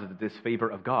found the disfavor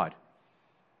of God.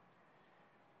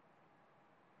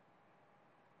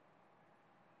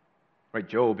 Right,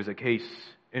 Job is a case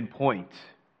in point.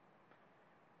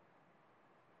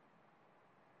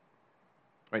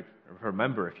 Right,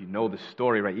 remember, if you know the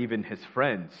story, right, even his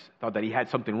friends thought that he had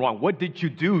something wrong. What did you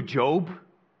do, Job?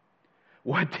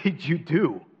 What did you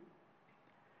do?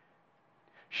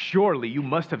 Surely you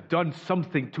must have done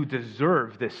something to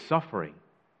deserve this suffering.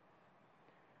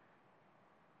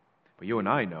 But you and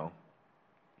I know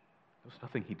there was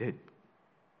nothing he did.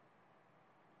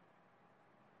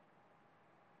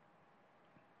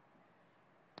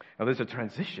 Now there's a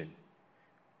transition.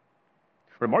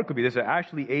 Remarkably, there's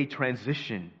actually a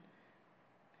transition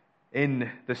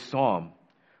in the psalm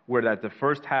where that the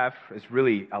first half is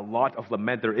really a lot of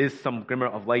lament. There is some glimmer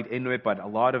of light in it, but a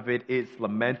lot of it is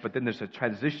lament. But then there's a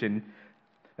transition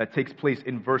that takes place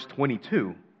in verse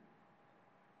 22.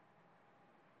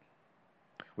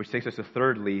 Which takes us to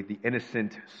thirdly, the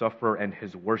innocent sufferer and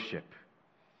his worship.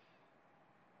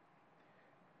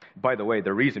 By the way,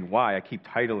 the reason why I keep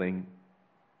titling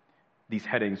these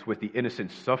headings with the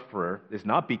innocent sufferer is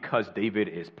not because David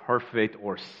is perfect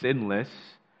or sinless,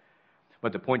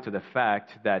 but to point to the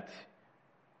fact that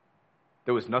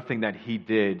there was nothing that he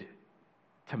did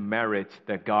to merit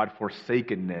the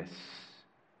God-forsakenness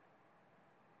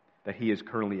that he is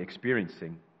currently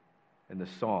experiencing in the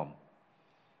psalm.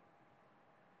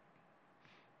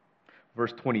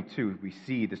 Verse 22, we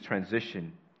see this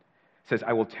transition. It says,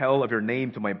 I will tell of your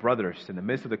name to my brothers. In the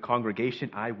midst of the congregation,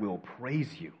 I will praise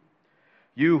you.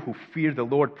 You who fear the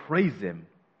Lord, praise him.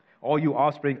 All you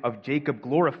offspring of Jacob,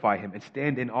 glorify him, and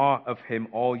stand in awe of him,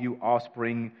 all you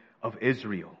offspring of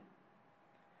Israel.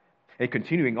 And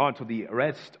continuing on to the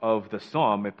rest of the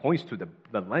psalm, it points to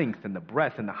the length and the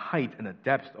breadth and the height and the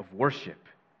depth of worship.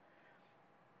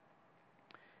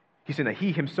 He's saying that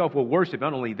he himself will worship.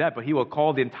 Not only that, but he will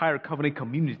call the entire covenant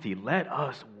community. Let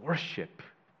us worship.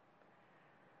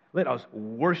 Let us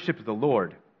worship the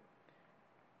Lord.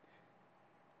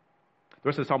 The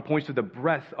rest of the psalm points to the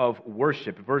breadth of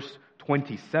worship. Verse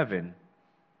 27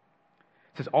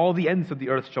 says, all the ends of the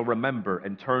earth shall remember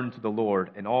and turn to the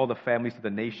Lord, and all the families of the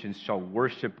nations shall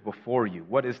worship before you.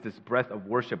 What does this breadth of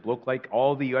worship look like?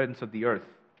 All the ends of the earth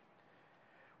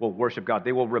will worship God.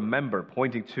 They will remember,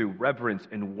 pointing to reverence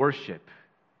and worship.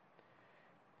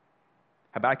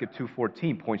 Habakkuk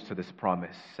 2:14 points to this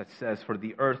promise that says, for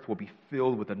the earth will be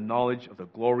filled with the knowledge of the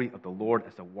glory of the Lord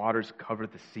as the waters cover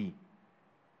the sea.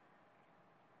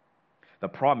 The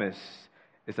promise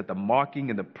is that the mocking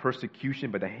and the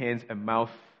persecution by the hands and mouth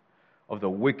of the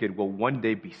wicked will one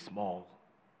day be small,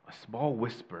 a small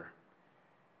whisper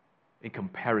in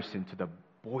comparison to the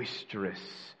boisterous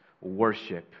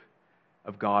worship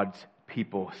of God's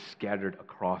people scattered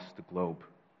across the globe.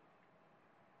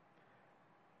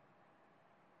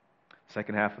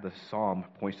 Second half of the psalm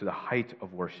points to the height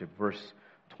of worship. Verse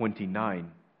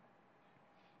 29.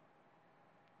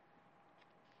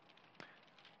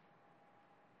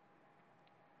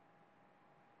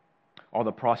 All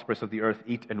the prosperous of the earth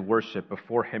eat and worship.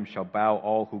 Before him shall bow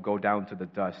all who go down to the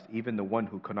dust, even the one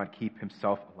who could not keep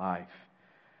himself alive.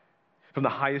 From the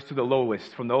highest to the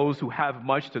lowest, from those who have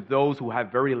much to those who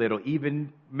have very little,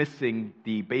 even missing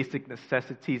the basic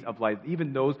necessities of life,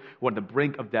 even those who are on the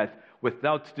brink of death,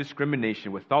 without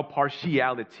discrimination, without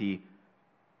partiality,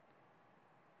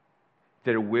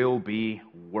 there will be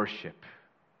worship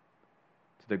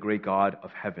to the great God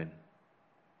of heaven.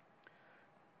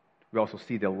 We also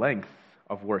see the length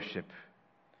of worship.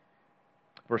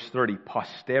 Verse 30,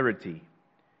 posterity,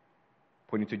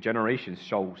 pointing to generations,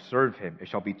 shall serve him. It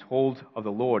shall be told of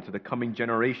the Lord to the coming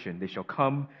generation. They shall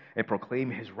come and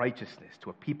proclaim his righteousness to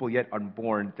a people yet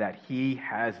unborn, that he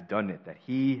has done it, that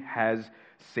he has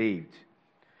saved.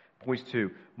 Points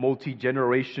to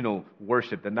multi-generational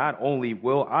worship, that not only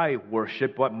will I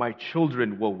worship, but my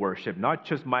children will worship. Not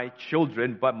just my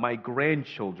children, but my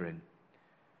grandchildren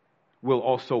will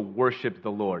also worship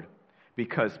the Lord,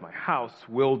 because my house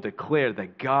will declare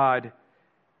that God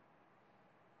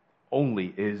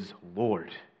only is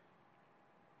Lord.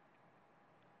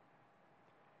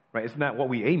 Right? Isn't that what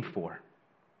we aim for?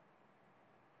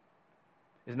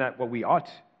 Isn't that what we ought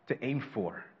to aim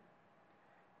for?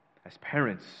 As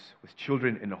parents with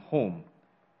children in a home,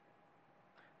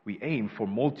 we aim for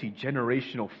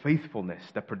multi-generational faithfulness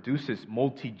that produces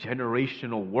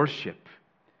multi-generational worship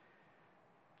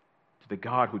to the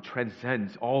God who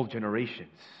transcends all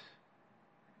generations.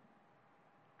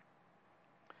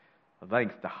 The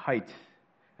length, the height,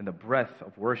 and the breadth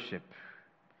of worship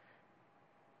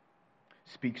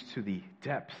speaks to the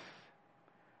depth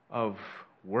of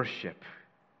worship.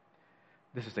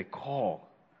 This is a call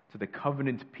to the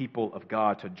covenant people of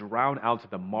God to drown out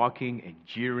the mocking and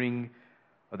jeering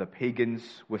of the pagans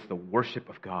with the worship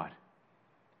of God.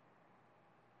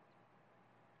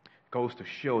 It goes to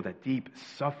show that deep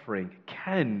suffering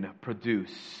can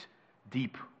produce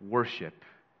deep worship.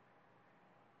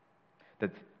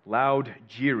 That loud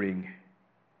jeering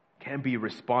can be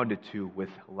responded to with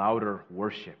louder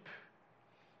worship.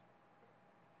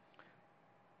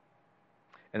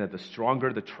 And that the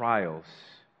stronger the trials,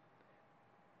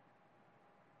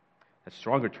 that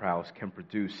stronger trials can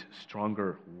produce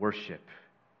stronger worship.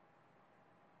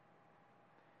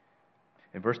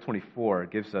 And verse 24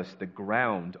 gives us the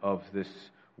ground of this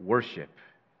worship.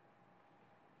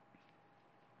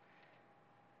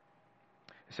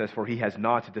 It says, for he has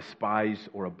not despised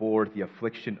or abhorred the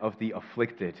affliction of the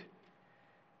afflicted,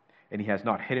 and he has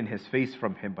not hidden his face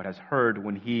from him, but has heard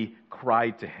when he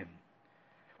cried to him.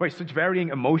 Right, such varying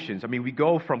emotions. I mean, we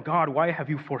go from God, why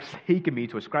have you forsaken me,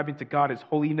 to ascribing to God his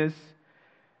holiness,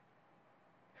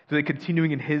 to then continuing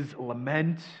in his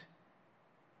lament,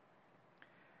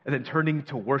 and then turning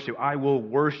to worship. I will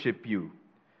worship you.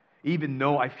 Even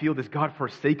though I feel this God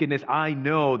forsakenness, I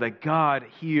know that God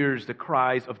hears the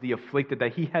cries of the afflicted,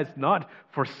 that he has not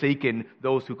forsaken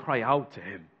those who cry out to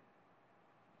him.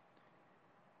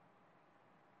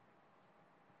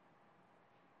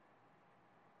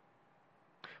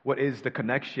 What is the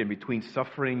connection between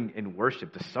suffering and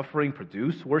worship? Does suffering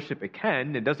produce worship? It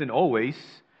can. It doesn't always.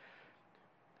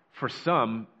 For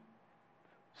some,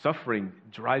 suffering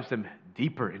drives them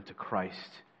deeper into Christ,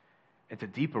 into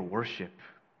deeper worship.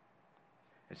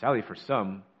 And sadly, for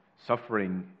some,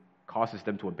 suffering causes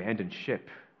them to abandon ship.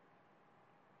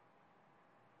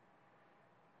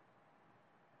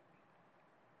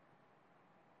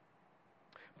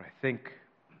 But I think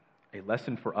a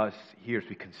lesson for us here as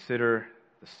we consider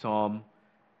the psalm,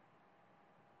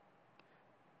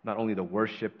 not only the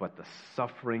worship, but the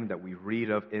suffering that we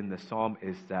read of in the psalm,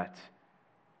 is that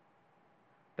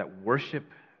worship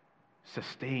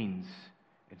sustains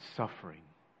in suffering.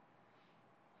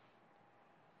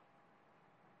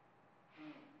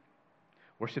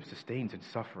 Worship sustains in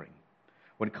suffering.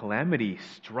 When calamity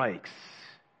strikes,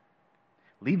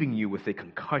 leaving you with a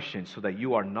concussion so that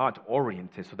you are not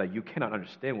oriented, so that you cannot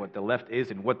understand what the left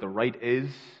is and what the right is,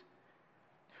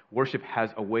 worship has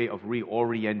a way of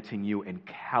reorienting you and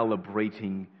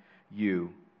calibrating you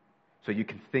so you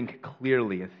can think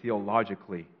clearly and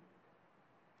theologically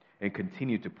and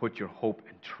continue to put your hope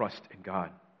and trust in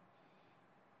God.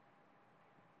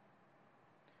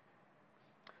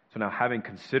 So now, having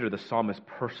considered the psalmist's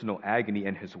personal agony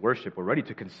and his worship, we're ready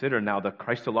to consider now the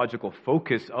Christological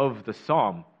focus of the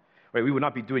psalm. Right? We would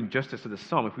not be doing justice to the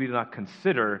psalm if we did not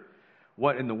consider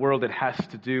what in the world it has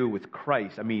to do with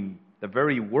Christ. I mean, the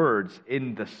very words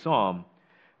in the psalm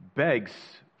begs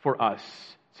for us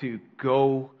to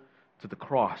go to the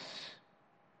cross.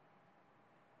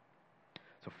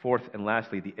 So fourth and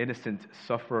lastly, the innocent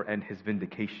sufferer and his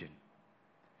vindication.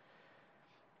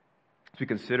 As we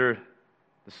consider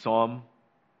the psalm,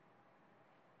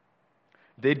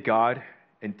 did God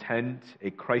intend a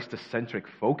Christocentric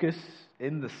focus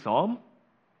in the psalm?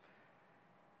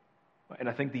 And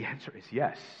I think the answer is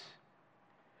yes.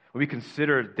 When we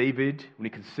consider David, when we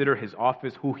consider his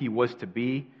office, who he was to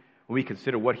be, when we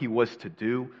consider what he was to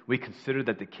do, we consider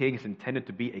that the king is intended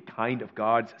to be a kind of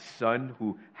God's son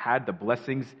who had the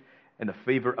blessings and the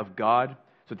favor of God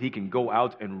so that he can go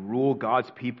out and rule God's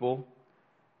people,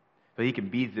 so he can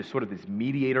be this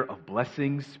mediator of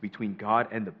blessings between God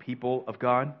and the people of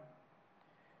God.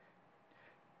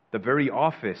 The very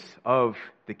office of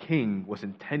the king was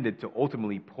intended to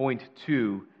ultimately point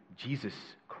to Jesus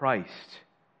Christ.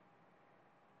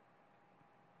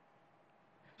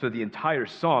 So the entire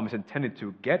psalm is intended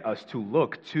to get us to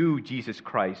look to Jesus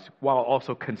Christ while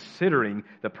also considering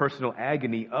the personal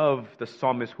agony of the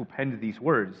psalmist who penned these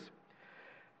words.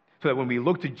 So that when we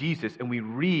look to Jesus and we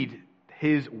read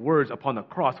his words upon the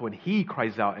cross, when he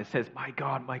cries out and says, my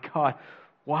God,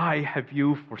 why have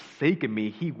you forsaken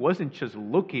me?" He wasn't just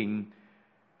looking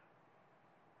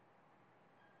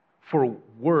for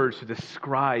words to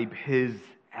describe his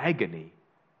agony.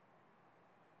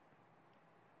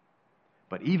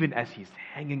 But even as he's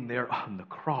hanging there on the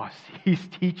cross, he's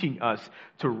teaching us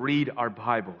to read our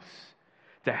Bibles,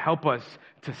 to help us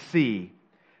to see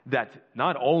that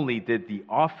not only did the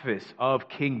office of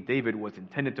King David was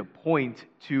intended to point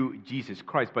to Jesus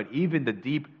Christ, but even the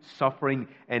deep suffering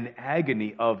and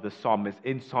agony of the psalmist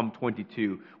in Psalm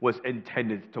 22 was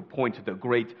intended to point to the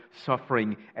great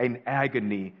suffering and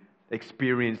agony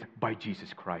experienced by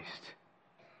Jesus Christ.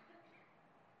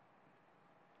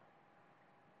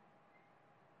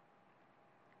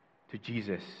 To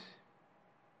Jesus,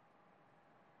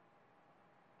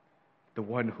 the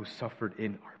one who suffered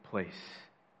in our place.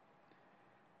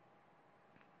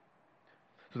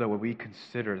 So that when we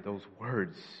consider those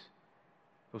words,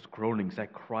 those groanings,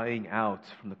 that crying out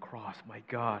from the cross, my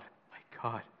God,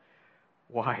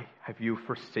 why have you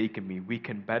forsaken me?" we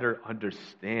can better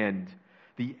understand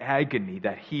the agony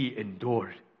that he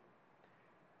endured.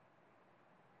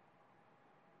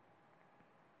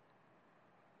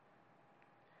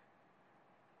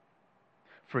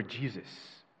 For Jesus,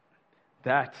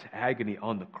 that agony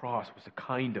on the cross was a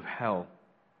kind of hell.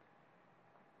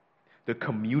 The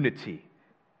community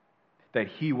that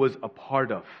he was a part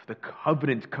of, the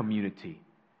covenant community,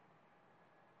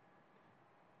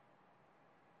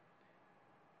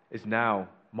 is now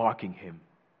mocking him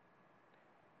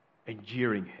and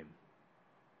jeering him.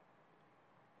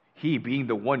 He, being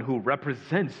the one who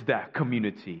represents that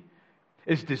community,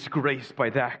 is disgraced by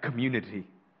that community.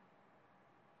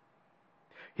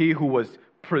 He who was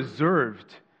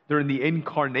preserved during the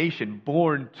incarnation,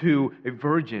 born to a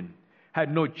virgin,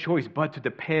 had no choice but to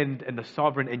depend on the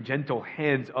sovereign and gentle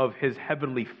hands of his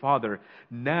heavenly Father.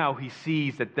 Now he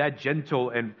sees that that gentle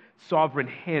and sovereign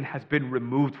hand has been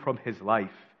removed from his life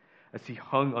as he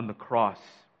hung on the cross.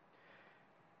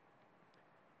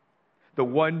 The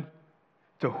one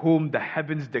to whom the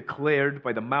heavens declared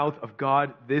by the mouth of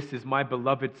God, "This is my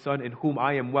beloved Son in whom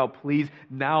I am well pleased,"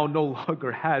 now no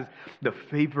longer has the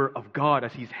favor of God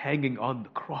as he's hanging on the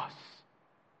cross.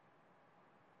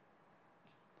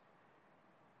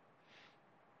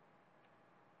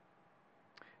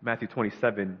 Matthew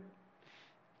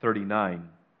 27:39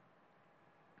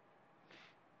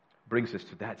 brings us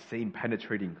to that same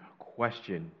penetrating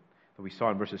question that we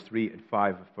saw in verses 3 and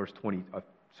 5 of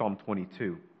Psalm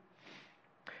 22.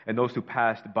 And those who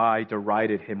passed by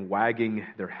derided him, wagging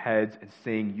their heads and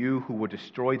saying, "You who will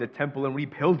destroy the temple and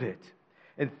rebuild it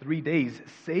in 3 days,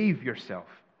 save yourself.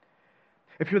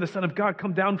 If you're the Son of God,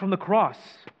 come down from the cross."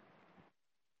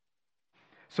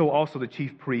 So also the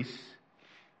chief priests,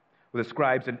 with the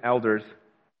scribes and elders,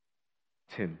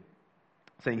 him,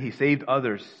 saying, "He saved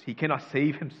others. He cannot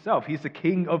save himself. He's the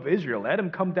King of Israel. Let him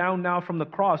come down now from the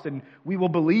cross and we will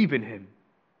believe in him.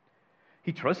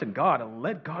 He trusts in God, and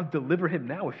let God deliver him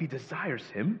now if he desires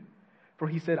him. For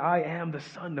he said, 'I am the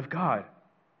Son of God.'"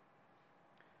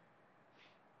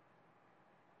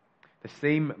 The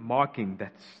same mocking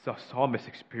that the psalmist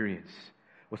experienced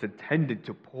was intended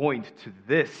to point to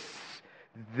this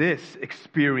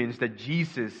experience that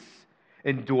Jesus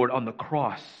endured on the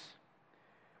cross,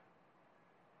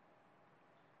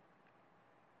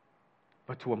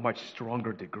 but to a much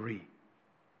stronger degree.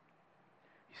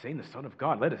 He's saying, "The Son of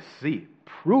God, let us see.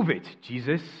 Prove it,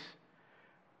 Jesus.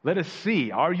 Let us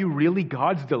see. Are you really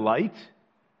God's delight?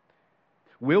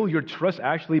 Will your trust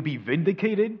actually be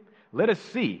vindicated? Let us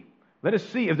see. Let us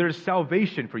see if there's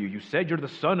salvation for you. You said you're the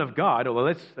Son of God. Well,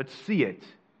 let's see it."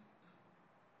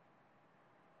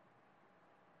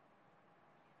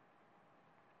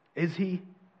 Is he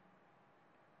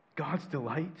God's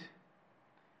delight?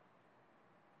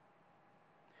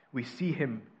 We see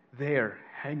him there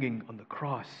hanging on the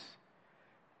cross,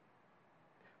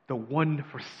 the one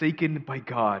forsaken by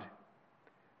God,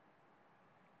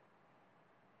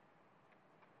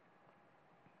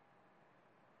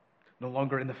 no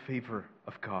longer in the favor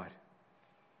of God,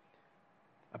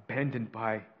 abandoned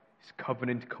by his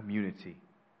covenant community.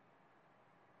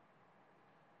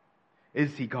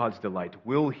 Is he God's delight?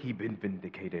 Will he be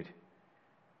vindicated?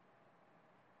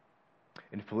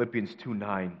 And Philippians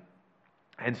 2:9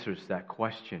 answers that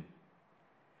question.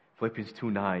 Philippians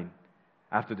 2:9,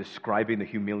 after describing the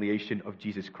humiliation of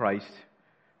Jesus Christ,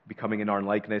 becoming in our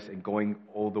likeness and going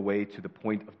all the way to the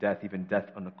point of death, even death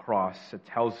on the cross, it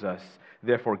tells us,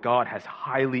 "Therefore God has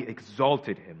highly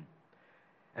exalted him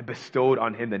and bestowed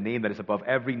on him the name that is above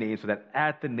every name, so that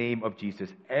at the name of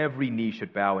Jesus every knee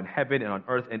should bow in heaven and on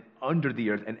earth and under the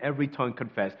earth, and every tongue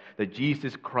confess that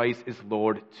Jesus Christ is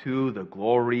Lord, to the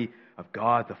glory of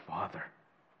God the Father."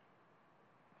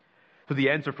 So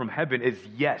the answer from heaven is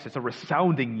yes. It's a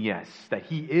resounding yes, that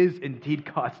he is indeed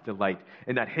God's delight,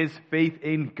 and that his faith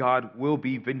in God will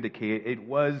be vindicated. It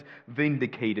was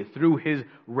vindicated through his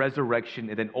resurrection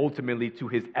and then ultimately to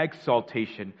his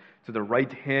exaltation to the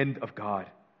right hand of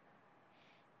God.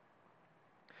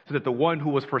 So that the one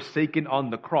who was forsaken on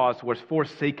the cross was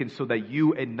forsaken so that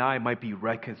you and I might be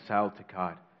reconciled to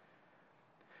God.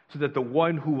 So that the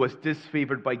one who was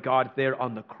disfavored by God there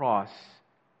on the cross,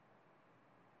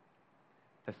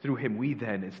 that through him we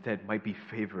then instead might be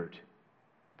favored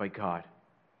by God.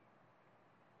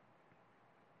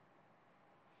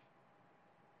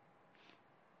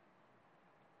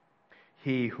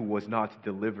 He who was not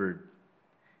delivered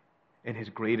in his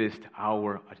greatest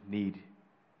hour of need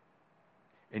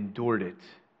endured it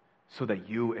so that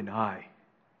you and I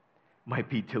might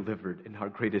be delivered in our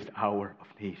greatest hour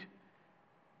of need.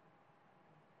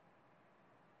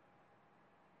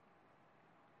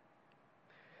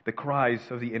 The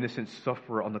cries of the innocent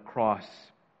sufferer on the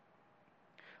cross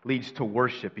leads to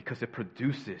worship because it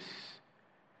produces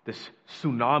this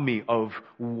tsunami of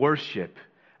worship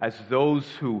as those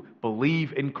who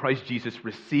believe in Christ Jesus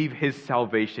receive his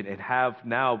salvation and have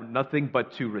now nothing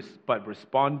but to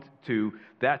respond to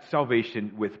that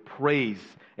salvation with praise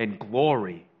and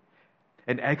glory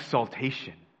and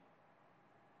exaltation.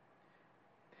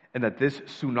 And that this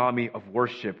tsunami of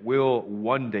worship will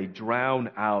one day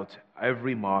drown out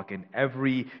every mock and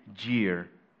every jeer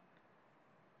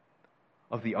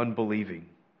of the unbelieving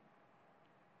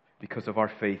because of our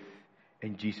faith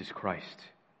in Jesus Christ.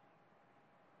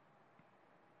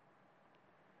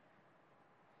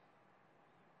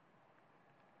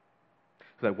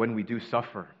 So that when we do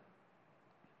suffer,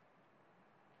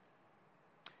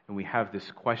 and we have this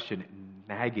question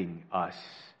nagging us,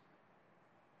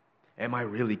 am I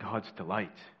really God's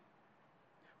delight?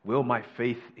 Will my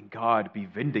faith in God be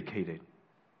vindicated?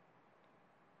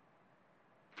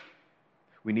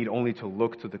 We need only to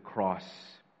look to the cross,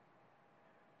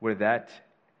 where that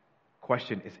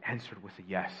question is answered with a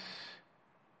yes.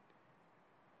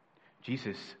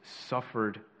 Jesus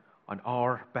suffered on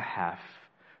our behalf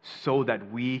so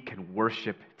that we can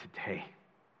worship today.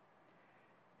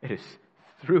 It is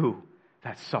through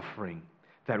that suffering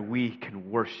that we can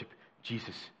worship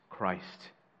Jesus Christ.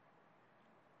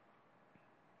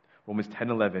 Romans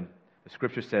 10:11, the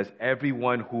scripture says,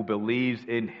 everyone who believes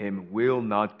in him will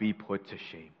not be put to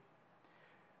shame.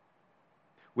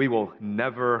 We will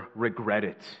never regret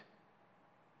it.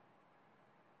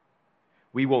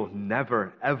 We will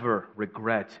never, ever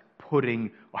regret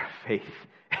putting our faith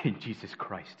in Jesus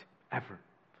Christ, ever.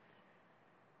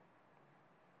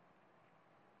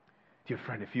 Dear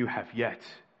friend, if you have yet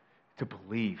to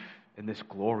believe in this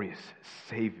glorious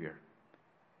Savior,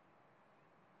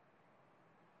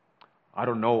 I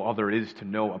don't know all there is to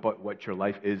know about what your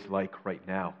life is like right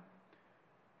now.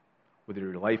 Whether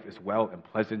your life is well and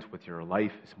pleasant, whether your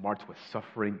life is marked with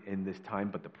suffering in this time,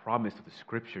 but the promise of the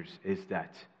Scriptures is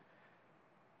that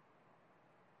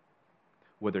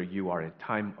whether you are in a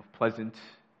time of pleasant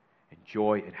and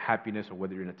joy and happiness, or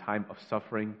whether you're in a time of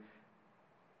suffering,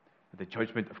 the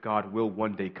judgment of God will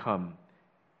one day come,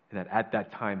 and that at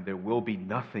that time there will be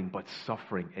nothing but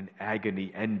suffering and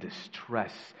agony and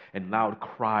distress and loud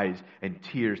cries and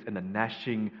tears and the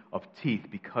gnashing of teeth,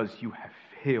 because you have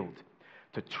failed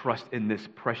to trust in this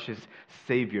precious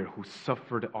Savior who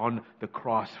suffered on the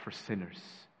cross for sinners.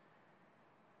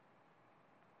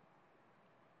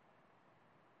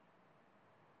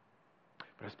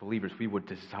 But as believers, we would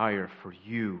desire for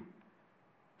you,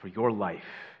 for your life,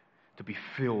 to be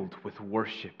filled with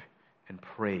worship and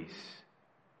praise.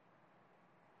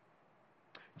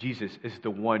 Jesus is the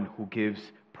one who gives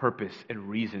purpose and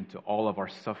reason to all of our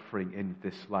suffering in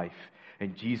this life.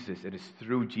 And it is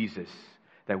through Jesus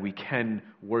that we can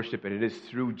worship, and it is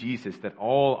through Jesus that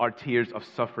all our tears of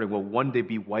suffering will one day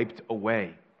be wiped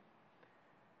away.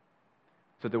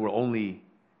 So there will only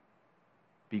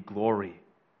be glory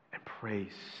and praise.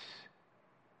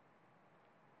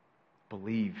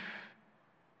 Believe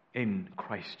in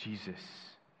Christ Jesus.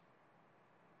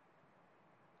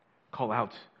 Call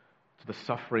out to the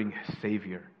suffering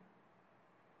Savior.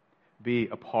 Be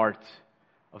a part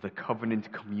of the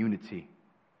covenant community,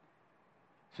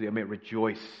 so that you may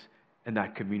rejoice in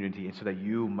that community, and so that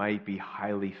you might be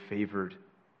highly favored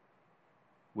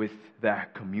with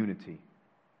that community.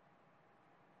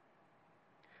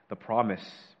 The promise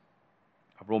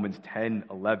of Romans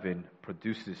 10:11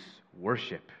 produces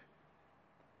worship.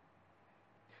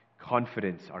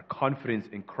 Our confidence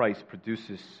in Christ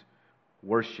produces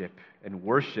worship, and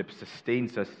worship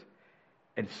sustains us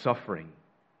in suffering.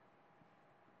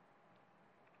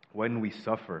 When we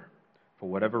suffer, for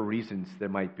whatever reasons there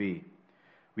might be,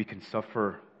 we can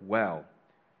suffer well,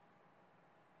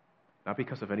 not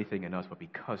because of anything in us, but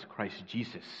because Christ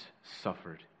Jesus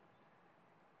suffered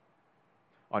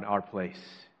on our place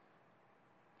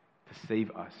to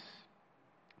save us,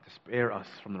 to spare us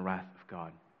from the wrath of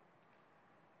God,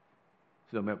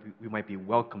 so that we might be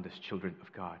welcomed as children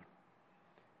of God.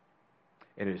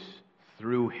 It is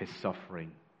through his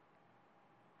suffering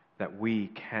that we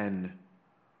can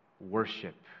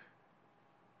worship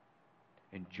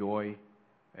in joy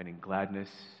and in gladness,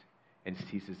 in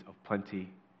seasons of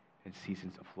plenty, in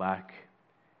seasons of lack,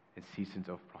 in seasons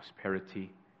of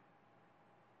prosperity,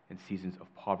 in seasons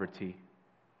of poverty,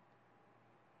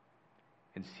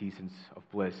 in seasons of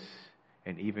bliss,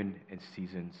 and even in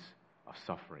seasons of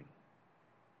suffering.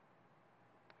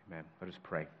 Amen. Let us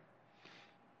pray.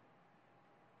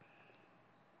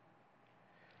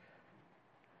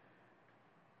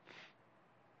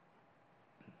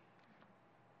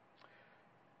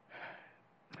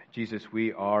 Jesus,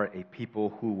 we are a people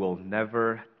who will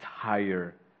never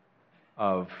tire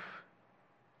of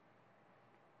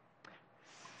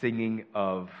singing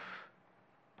of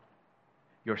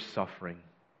your suffering.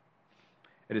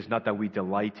 It is not that we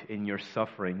delight in your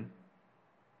suffering.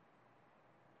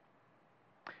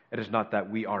 It is not that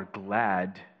we are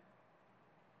glad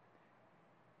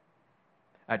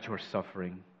at your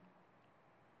suffering,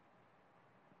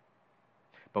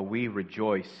 but we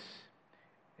rejoice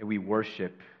and we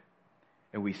worship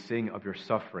and we sing of your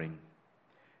suffering,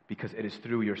 because it is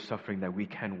through your suffering that we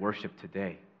can worship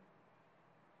today.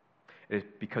 It is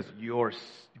because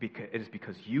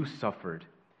you suffered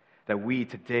that we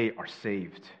today are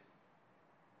saved.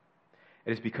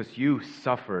 It is because you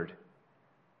suffered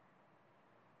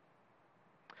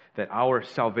that our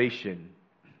salvation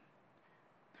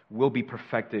will be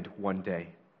perfected one day,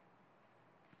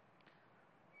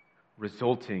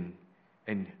 resulting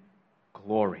in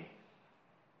glory.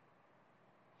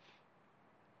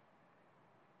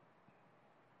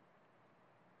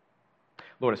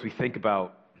 Lord, as we think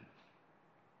about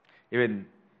even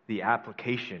the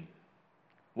application,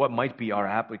 what might be our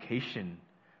application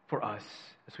for us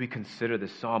as we consider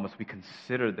this psalm, as we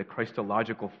consider the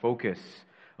Christological focus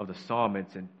of the psalm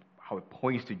and how it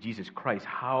points to Jesus Christ,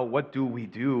 what do we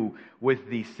do with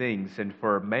these things? And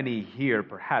for many here,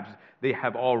 perhaps they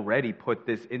have already put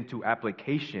this into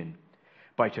application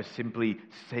by just simply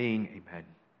saying amen,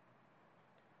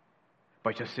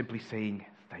 by just simply saying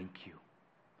thank you,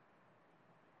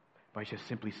 by just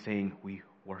simply saying we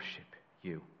worship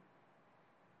you.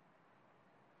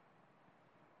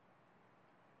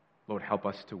 Lord, help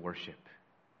us to worship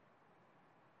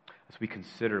as we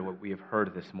consider what we have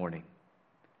heard this morning.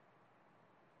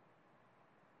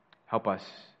 Help us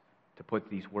to put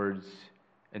these words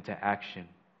into action,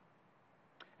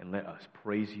 and let us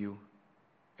praise you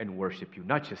and worship you,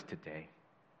 not just today,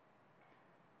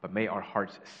 but may our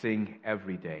hearts sing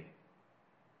every day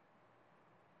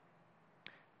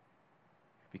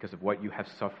because of what you have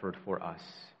suffered for us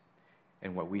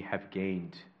and what we have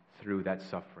gained through that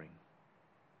suffering.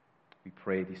 We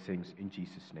pray these things in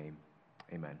Jesus' name.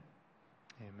 Amen.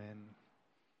 Amen.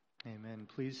 Amen.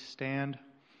 Please stand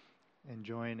and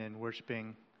join in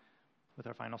worshiping with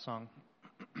our final song.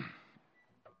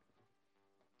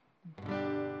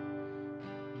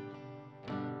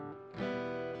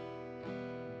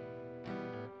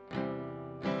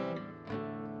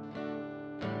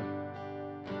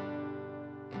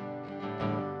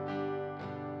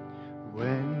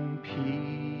 When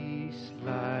peace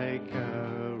like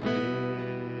a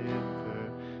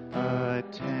river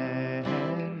attendeth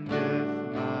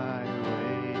my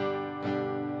way,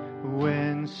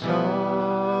 when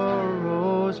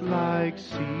sorrows like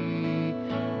sea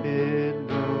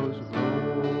billows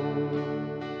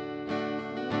roll,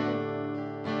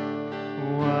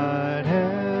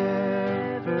 whatever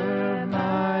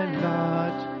my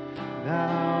lot,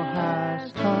 thou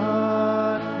hast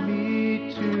taught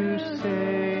me to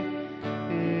say,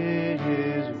 it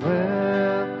is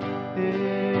well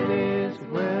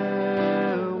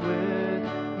with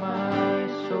my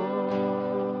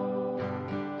soul.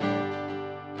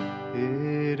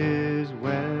 It is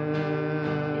well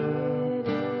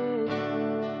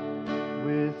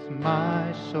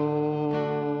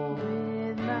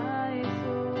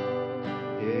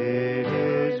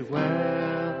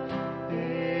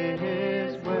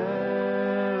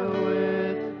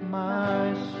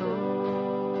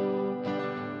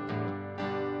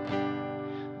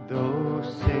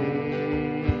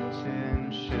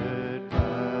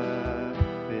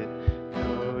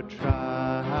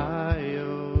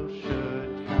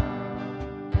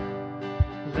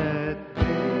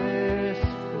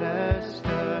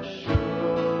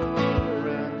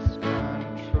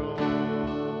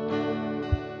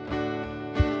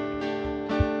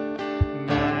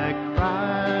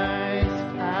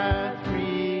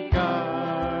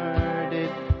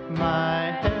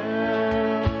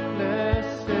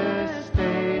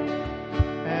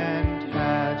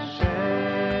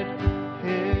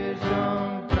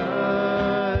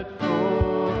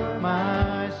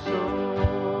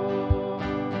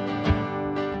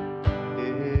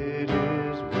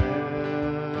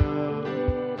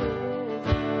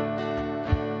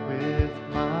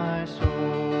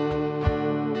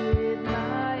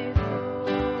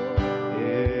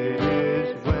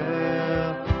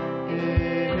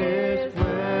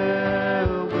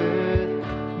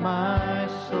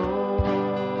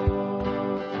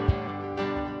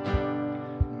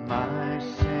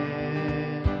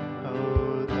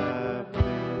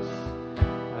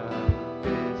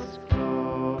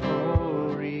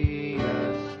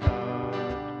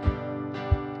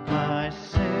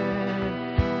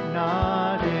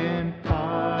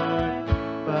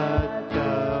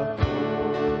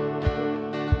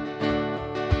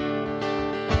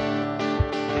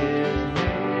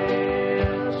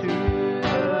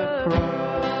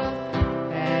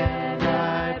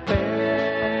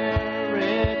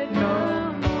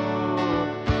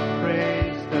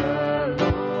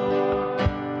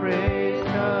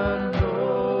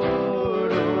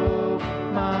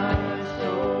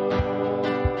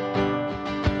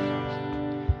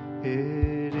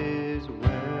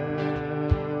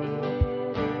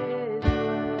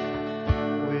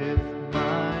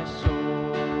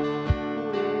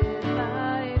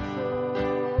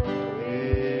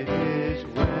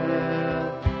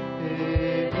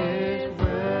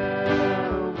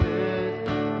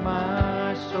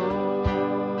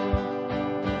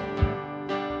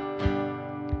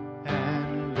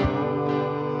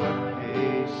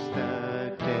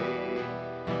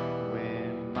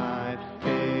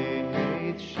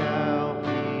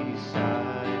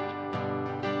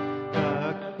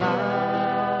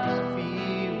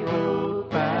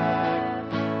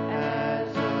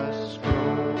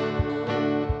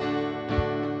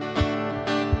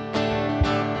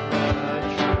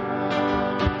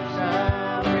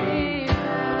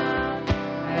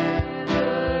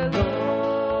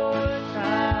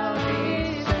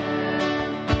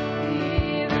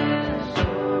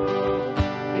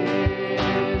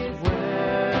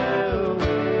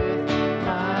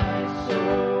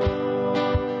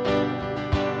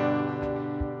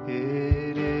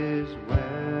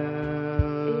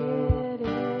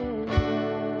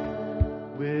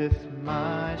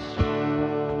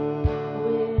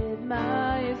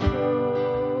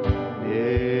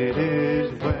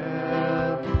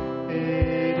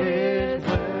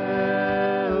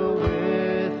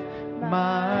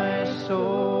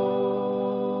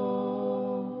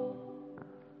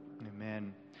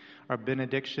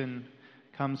benediction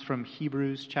comes from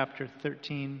Hebrews chapter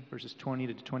 13, verses 20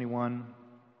 to 21.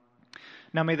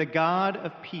 Now may the God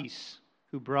of peace,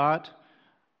 who brought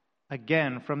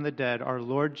again from the dead our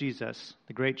Lord Jesus,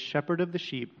 the great shepherd of the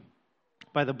sheep,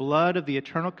 by the blood of the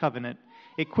eternal covenant,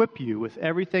 equip you with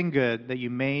everything good that you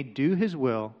may do his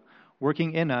will,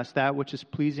 working in us that which is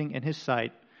pleasing in his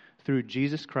sight, through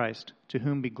Jesus Christ, to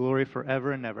whom be glory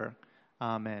forever and ever.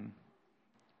 Amen.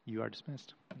 You are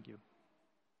dismissed. Thank you.